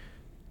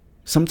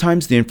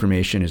 sometimes the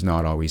information is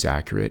not always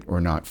accurate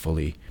or not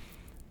fully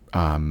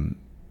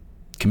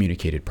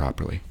communicated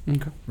properly.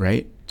 Okay.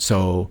 Right?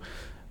 So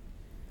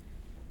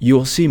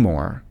you'll see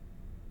more,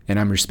 and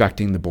I'm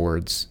respecting the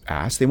board's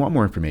ask. They want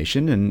more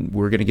information, and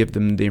we're going to give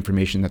them the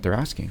information that they're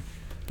asking.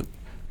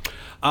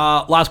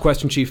 Last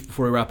question, Chief,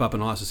 before we wrap up,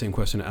 and I'll ask the same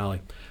question to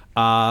Ali.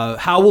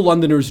 How will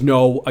Londoners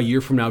know a year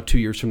from now, 2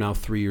 years from now,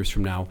 3 years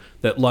from now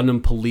that London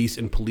police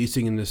and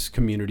policing in this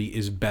community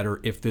is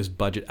better if this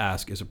budget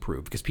ask is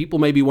approved? Because people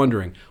may be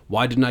wondering,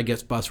 why didn't I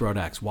get bus route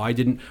X? Why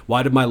did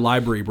my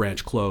library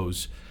branch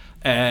close?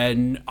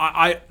 And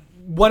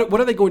what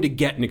are they going to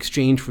get in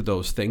exchange for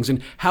those things?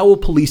 And how will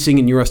policing,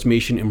 in your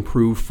estimation,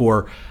 improve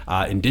for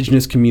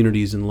Indigenous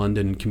communities in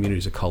London and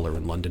communities of color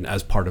in London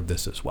as part of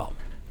this as well?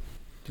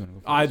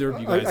 Either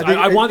of you guys.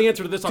 I want the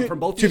answer to this from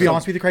both. To be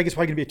honest with you, Craig, it's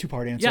probably going to be a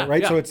two-part answer,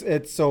 right? Yeah.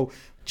 So so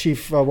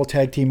Chief, we'll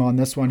tag team on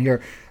this one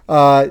here.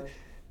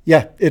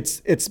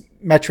 It's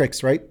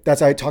metrics, right?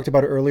 That's I talked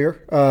about it earlier,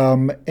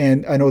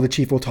 and I know the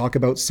Chief will talk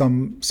about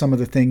some of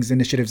the things,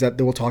 initiatives that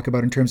they will talk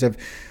about in terms of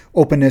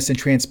openness and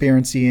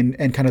transparency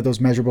and kind of those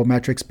measurable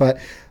metrics. But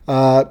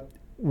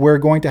we're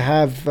going to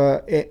have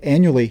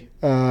annually,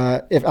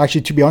 if actually,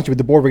 to be honest with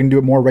the board, we're going to do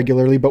it more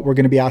regularly, but we're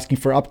going to be asking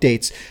for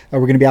updates. We're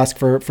going to be asked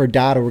for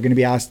data. We're going to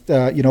be asked,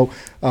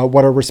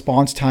 what are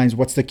response times?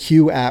 What's the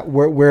queue at?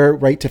 Where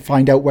right, to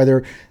find out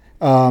whether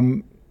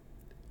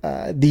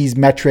these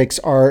metrics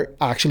are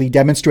actually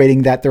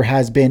demonstrating that there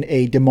has been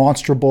a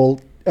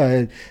demonstrable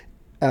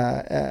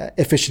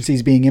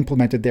efficiencies being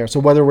implemented there. So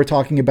whether we're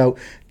talking about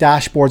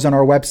dashboards on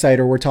our website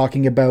or we're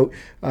talking about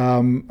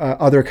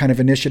other kind of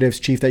initiatives,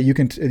 Chief, that you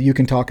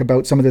can talk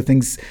about some of the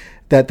things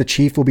that the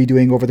Chief will be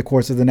doing over the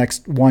course of the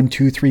next 1,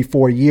 2, 3,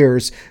 4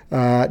 years,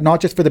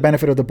 not just for the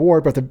benefit of the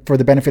board, but for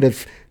the benefit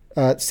of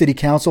City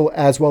Council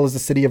as well as the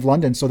City of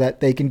London, so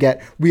that they can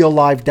get real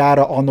live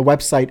data on the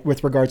website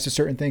with regards to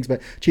certain things.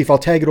 But Chief, I'll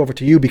tag it over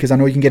to you because I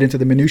know you can get into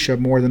the minutia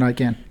more than I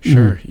can.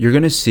 Sure. You're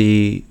going to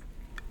see,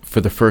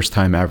 for the first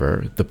time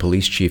ever, the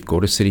police chief go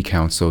to City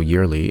Council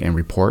yearly and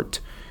report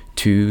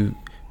to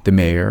the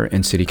mayor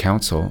and City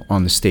Council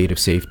on the state of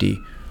safety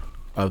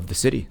of the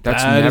city.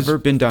 That's never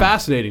been done.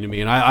 Fascinating to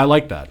me, and I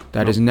like that.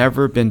 That has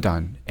never been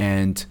done,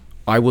 and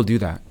I will do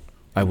that.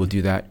 I will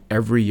do that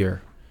every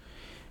year.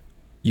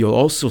 You'll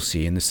also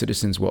see, and the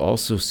citizens will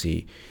also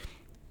see,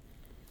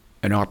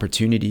 an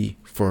opportunity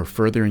for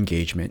further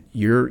engagement.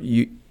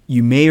 You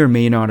may or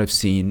may not have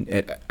seen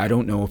it. I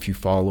don't know if you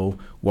follow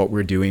what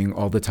we're doing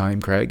all the time,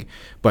 Craig,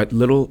 but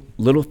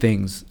little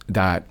things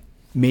that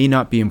may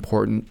not be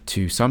important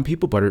to some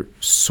people, but are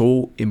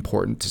so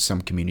important to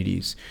some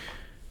communities.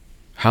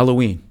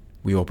 Halloween,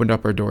 we opened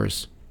up our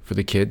doors for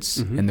the kids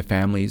and the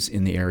families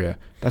in the area.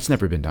 That's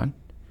never been done.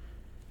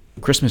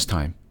 Christmas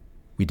time,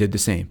 we did the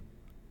same.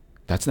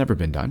 That's never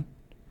been done.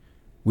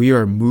 We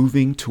are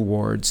moving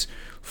towards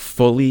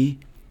fully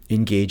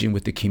engaging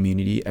with the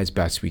community as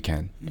best we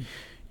can.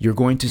 You're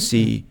going to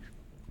see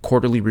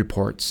quarterly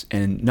reports,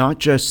 and not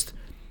just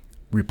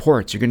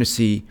reports. You're going to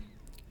see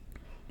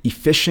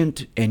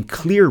efficient and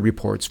clear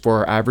reports for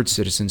our average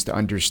citizens to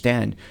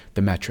understand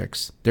the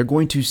metrics. They're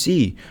going to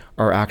see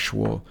our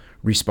actual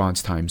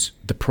response times,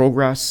 the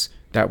progress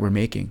that we're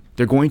making.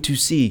 They're going to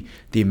see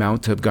the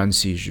amount of gun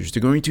seizures.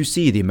 They're going to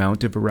see the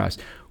amount of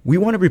arrests. We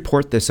want to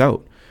report this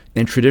out.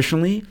 And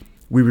traditionally,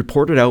 we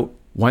report it out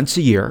once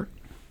a year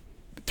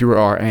through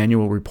our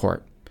annual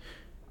report.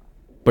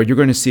 But you're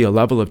going to see a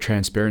level of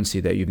transparency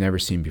that you've never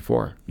seen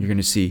before. You're going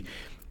to see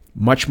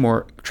much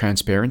more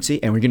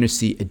transparency, and we're going to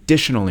see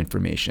additional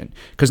information,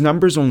 because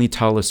numbers only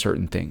tell a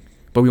certain thing.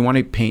 But we want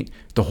to paint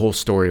the whole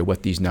story of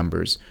what these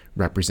numbers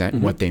represent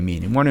and what they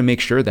mean, and want to make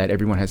sure that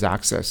everyone has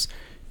access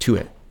to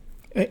it.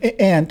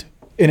 And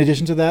in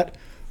addition to that,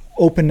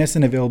 openness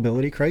and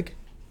availability, Craig.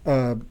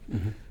 I'll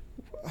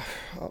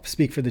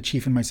speak for the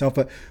Chief and myself,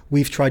 but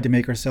we've tried to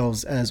make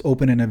ourselves as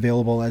open and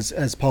available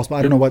as possible.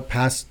 I don't know what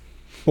past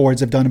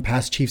boards have done and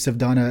past chiefs have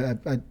done.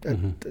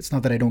 It's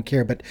not that I don't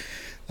care, but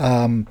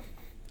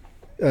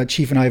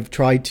Chief and I have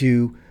tried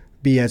to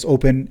be as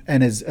open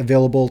and as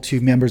available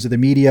to members of the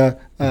media.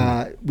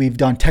 We've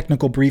done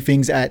technical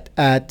briefings at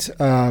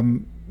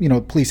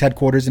police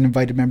headquarters and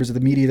invited members of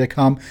the media to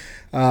come.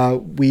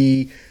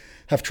 We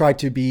have tried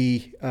to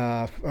be,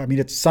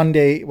 it's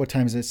Sunday. What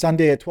time is it?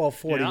 Sunday at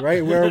 12:40,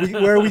 right?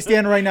 Where are we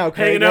standing right now,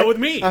 Craig? Hanging out with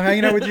me. I'm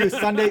hanging out with you.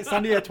 Sunday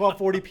at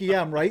 12:40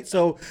 p.m., right?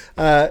 So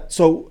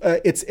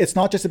it's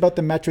not just about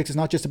the metrics. It's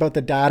not just about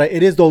the data.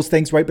 It is those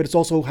things, right? But it's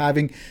also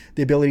having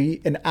the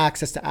ability and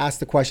access to ask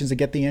the questions and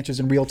get the answers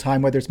in real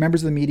time, whether it's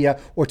members of the media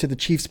or, to the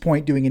chief's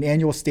point, doing an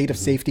annual state of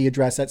safety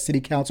address at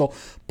City Council,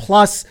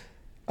 plus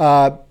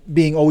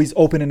being always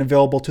open and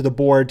available to the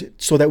board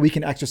so that we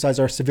can exercise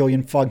our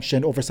civilian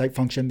oversight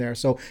function there.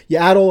 So you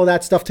add all of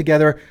that stuff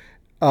together,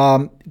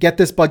 get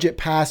this budget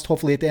passed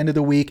hopefully at the end of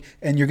the week,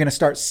 and you're going to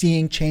start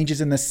seeing changes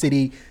in the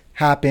city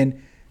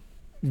happen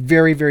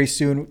very, very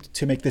soon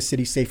to make this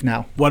city safe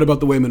now. What about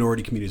the way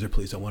minority communities are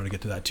policed? I wanted to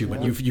get to that too,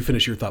 but you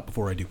finish your thought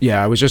before I do.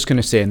 Yeah, I was just going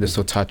to say, and this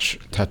will touch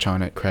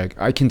on it, Craig.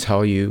 I can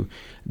tell you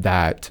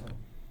that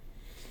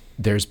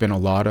there's been a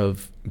lot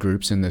of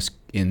groups in this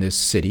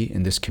city,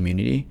 in this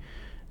community,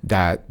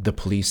 that the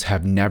police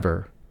have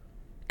never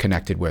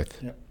connected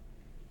with.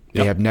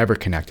 They have never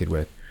connected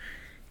with.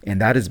 And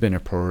that has been a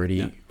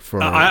priority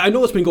for... I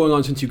know it's been going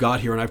on since you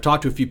got here, and I've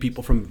talked to a few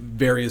people from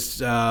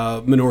various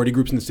minority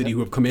groups in the city who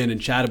have come in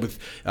and chatted with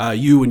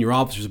you and your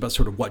officers about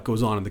sort of what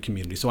goes on in the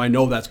community. So I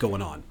know that's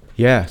going on.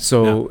 Yeah,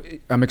 so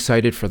I'm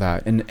excited for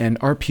that. And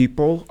our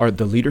people,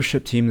 the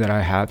leadership team that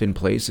I have in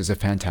place is a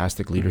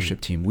fantastic leadership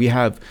team. We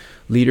have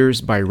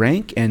leaders by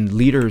rank and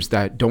leaders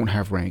that don't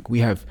have rank. We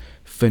have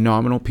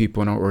phenomenal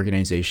people in our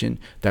organization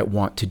that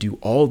want to do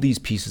all these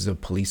pieces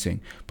of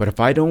policing. But if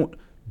I don't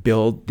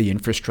build the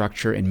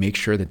infrastructure and make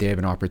sure that they have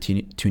an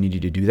opportunity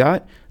to do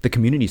that, the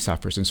community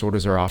suffers, and so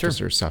does our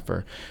officers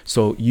suffer.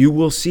 So you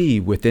will see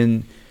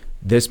within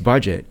this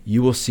budget,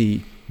 you will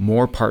see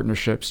more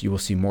partnerships, you will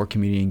see more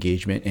community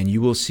engagement, and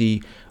you will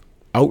see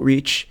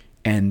outreach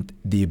and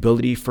the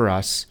ability for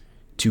us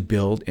to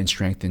build and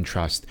strengthen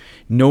trust.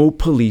 No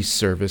police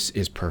service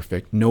is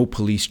perfect. No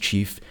police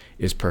chief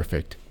is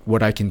perfect.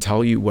 What I can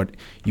tell you, what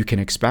you can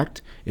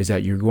expect, is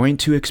that you're going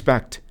to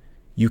expect,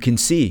 you can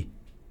see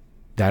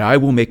that I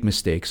will make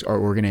mistakes, our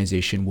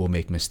organization will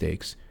make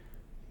mistakes.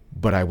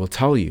 But I will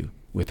tell you,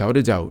 without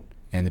a doubt,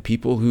 and the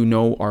people who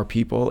know our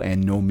people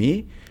and know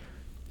me,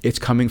 it's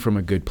coming from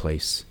a good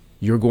place.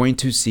 You're going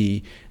to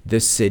see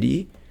this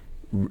city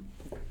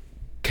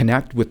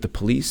connect with the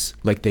police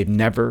like they've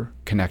never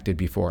connected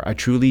before. I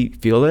truly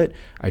feel it.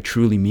 I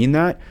truly mean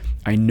that.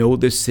 I know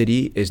this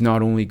city is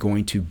not only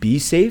going to be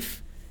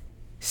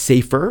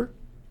safer,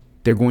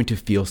 they're going to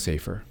feel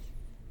safer.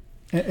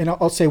 And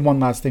I'll say one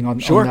last thing on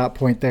that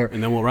point there.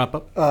 And then we'll wrap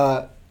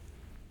up.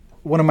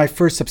 One of my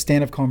first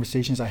substantive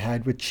conversations I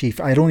had with Chief,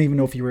 I don't even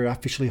know if you were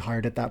officially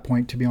hired at that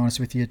point, to be honest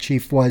with you,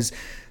 Chief, was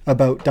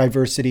about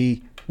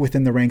diversity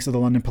within the ranks of the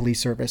London Police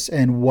Service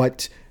and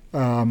what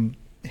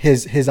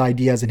his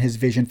ideas and his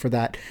vision for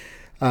that.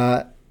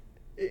 I'm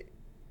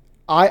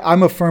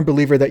a firm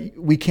believer that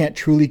we can't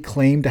truly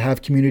claim to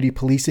have community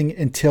policing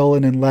until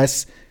and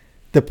unless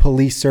the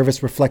police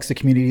service reflects the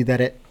community that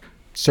it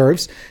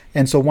serves.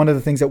 And so one of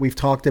the things that we've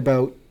talked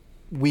about,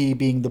 we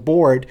being the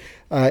board,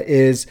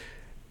 is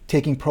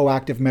taking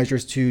proactive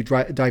measures to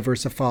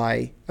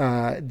diversify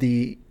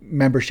the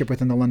membership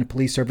within the London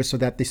Police Service so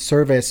that the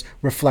service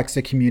reflects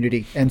the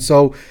community. And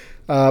so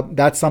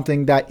that's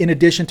something that, in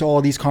addition to all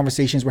of these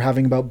conversations we're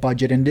having about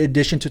budget, in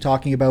addition to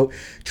talking about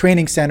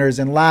training centers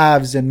and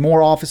labs and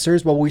more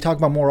officers, well, when we talk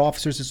about more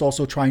officers, it's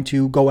also trying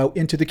to go out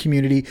into the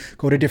community,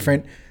 go to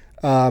different,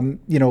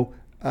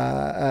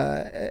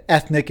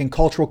 ethnic and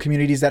cultural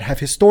communities that have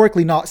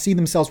historically not seen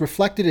themselves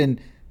reflected in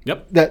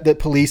the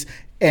police,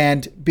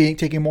 and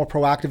taking a more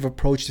proactive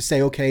approach to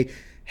say, okay,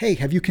 hey,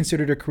 have you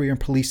considered a career in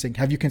policing?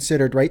 Have you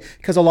considered, right?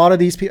 Because a lot of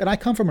these people, and I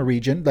come from a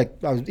region,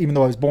 even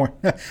though I was born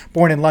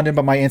in London,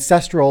 but my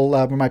ancestral,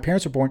 when my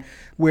parents were born,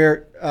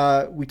 where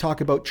we talk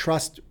about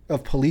trust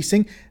of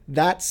policing,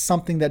 that's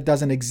something that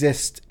doesn't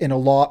exist in a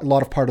lot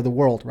of part of the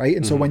world, right?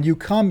 And so when you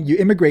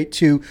immigrate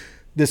to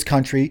this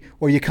country,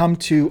 or you come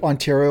to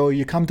Ontario, or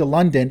you come to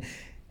London,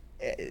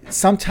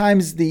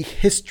 sometimes the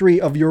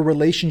history of your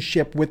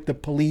relationship with the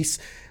police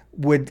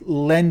would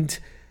lend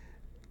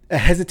a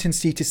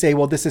hesitancy to say,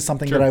 well, this is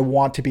something that I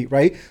want to be,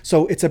 right?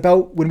 So it's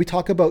about, when we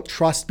talk about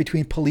trust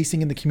between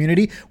policing and the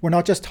community, we're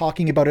not just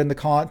talking about it in the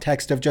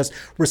context of just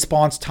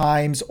response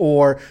times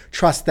or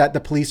trust that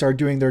the police are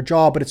doing their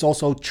job, but it's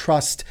also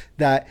trust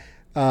that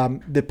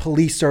the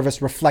police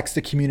service reflects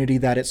the community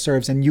that it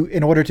serves. And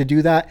in order to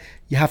do that,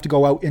 you have to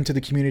go out into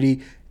the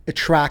community,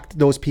 attract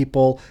those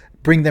people,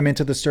 bring them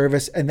into the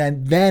service, and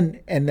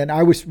then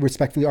I would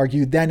respectfully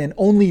argue, then and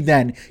only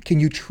then can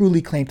you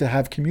truly claim to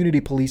have community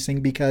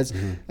policing, because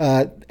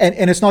and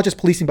it's not just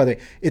policing, by the way,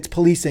 it's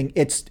policing,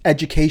 it's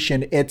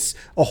education, it's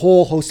a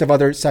whole host of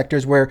other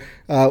sectors where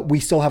we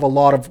still have a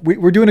lot of,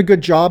 we're doing a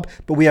good job,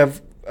 but we have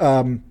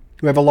a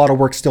lot of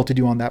work still to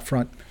do on that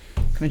front.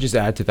 Can I just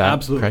add to that?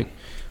 Absolutely. Craig?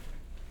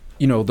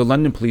 The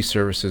London Police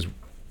Service is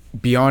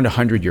beyond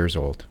 100 years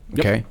old,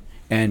 okay?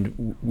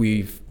 And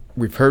we've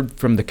heard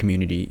from the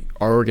community,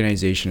 our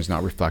organization is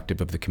not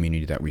reflective of the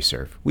community that we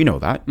serve. We know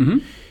that.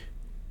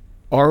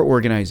 Our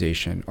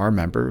organization, our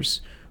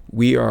members,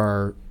 we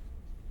are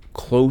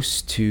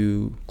closer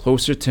to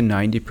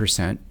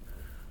 90%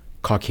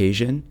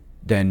 Caucasian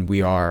than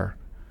we are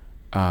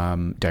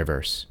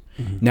diverse.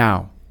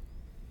 Now,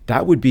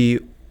 that would be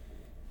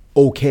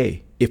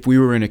okay if we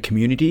were in a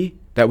community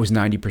that was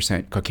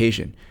 90%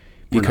 Caucasian,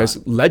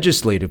 because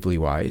legislatively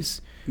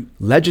wise,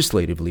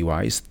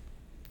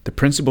 the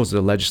principles of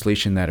the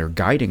legislation that are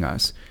guiding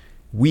us,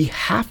 we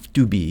have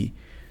to be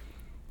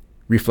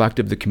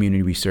reflective of the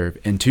community we serve.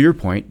 And to your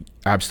point,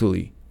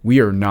 absolutely,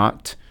 we are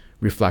not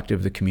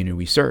reflective of the community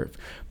we serve.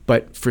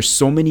 But for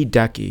so many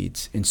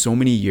decades and so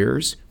many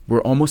years,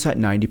 we're almost at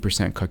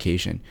 90%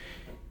 Caucasian.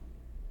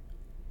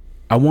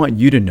 I want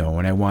you to know,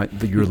 and I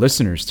want your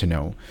listeners to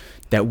know,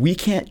 that we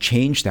can't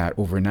change that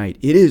overnight.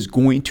 It is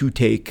going to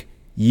take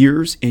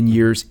years and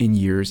years and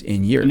years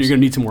and years. And you're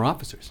going to need some more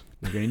officers.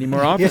 We're going to need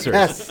more officers.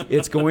 Yes.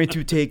 It's going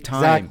to take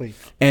time. Exactly.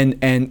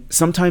 And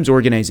sometimes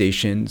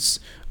organizations,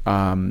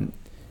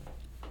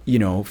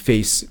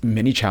 face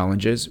many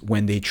challenges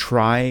when they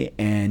try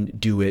and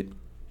do it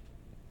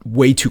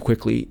way too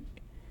quickly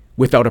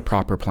without a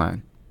proper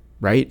plan,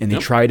 right? And they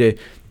try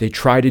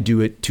to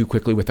do it too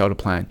quickly without a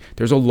plan.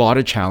 There's a lot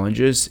of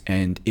challenges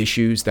and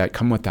issues that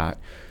come with that.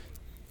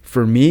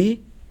 For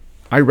me,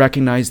 I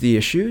recognize the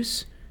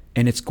issues,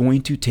 and it's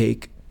going to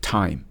take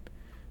time.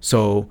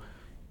 So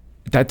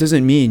that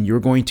doesn't mean you're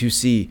going to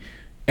see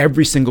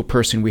every single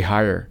person we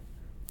hire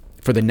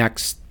for the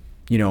next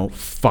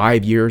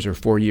 5 years or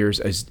 4 years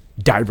as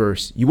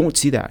diverse. You won't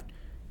see that.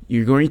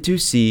 You're going to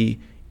see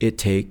it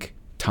take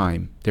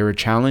time. There are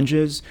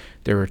challenges,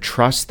 there are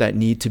trusts that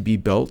need to be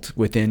built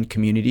within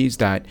communities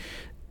that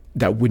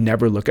would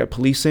never look at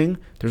policing.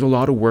 There's a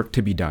lot of work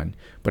to be done.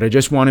 But I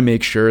just want to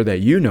make sure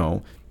that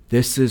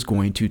this is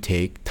going to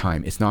take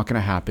time. It's not going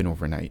to happen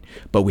overnight.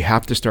 But we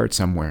have to start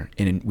somewhere,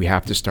 and we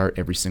have to start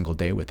every single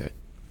day with it.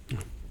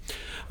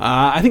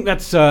 I think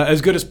that's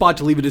as good a spot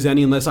to leave it as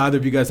any, unless either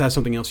of you guys have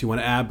something else you want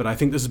to add. But I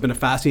think this has been a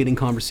fascinating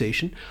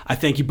conversation. I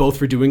thank you both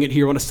for doing it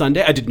here on a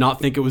Sunday. I did not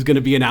think it was going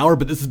to be an hour,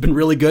 but this has been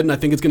really good, and I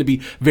think it's going to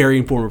be very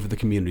informative for the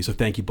community. So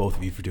thank you both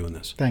of you for doing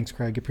this. Thanks,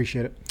 Craig.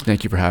 Appreciate it.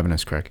 Thank you for having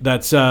us, Craig.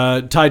 That's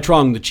Ty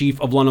Truong, the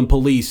Chief of London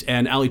Police,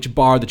 and Ali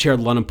Chahbar, the Chair of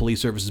the London Police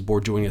Services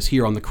Board, joining us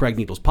here on the Craig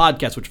Needles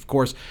podcast, which, of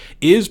course,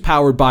 is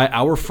powered by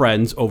our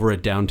friends over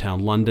at downtown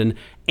London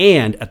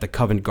and at the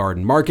Covent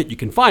Garden Market. You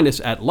can find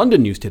us at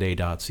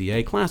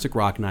londonnewstoday.ca,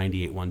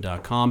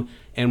 classicrock981.com,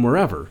 and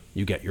wherever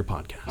you get your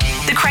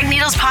podcasts. The Craig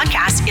Needles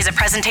podcast is a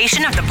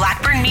presentation of the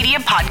Blackburn Media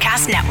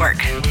Podcast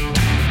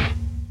Network.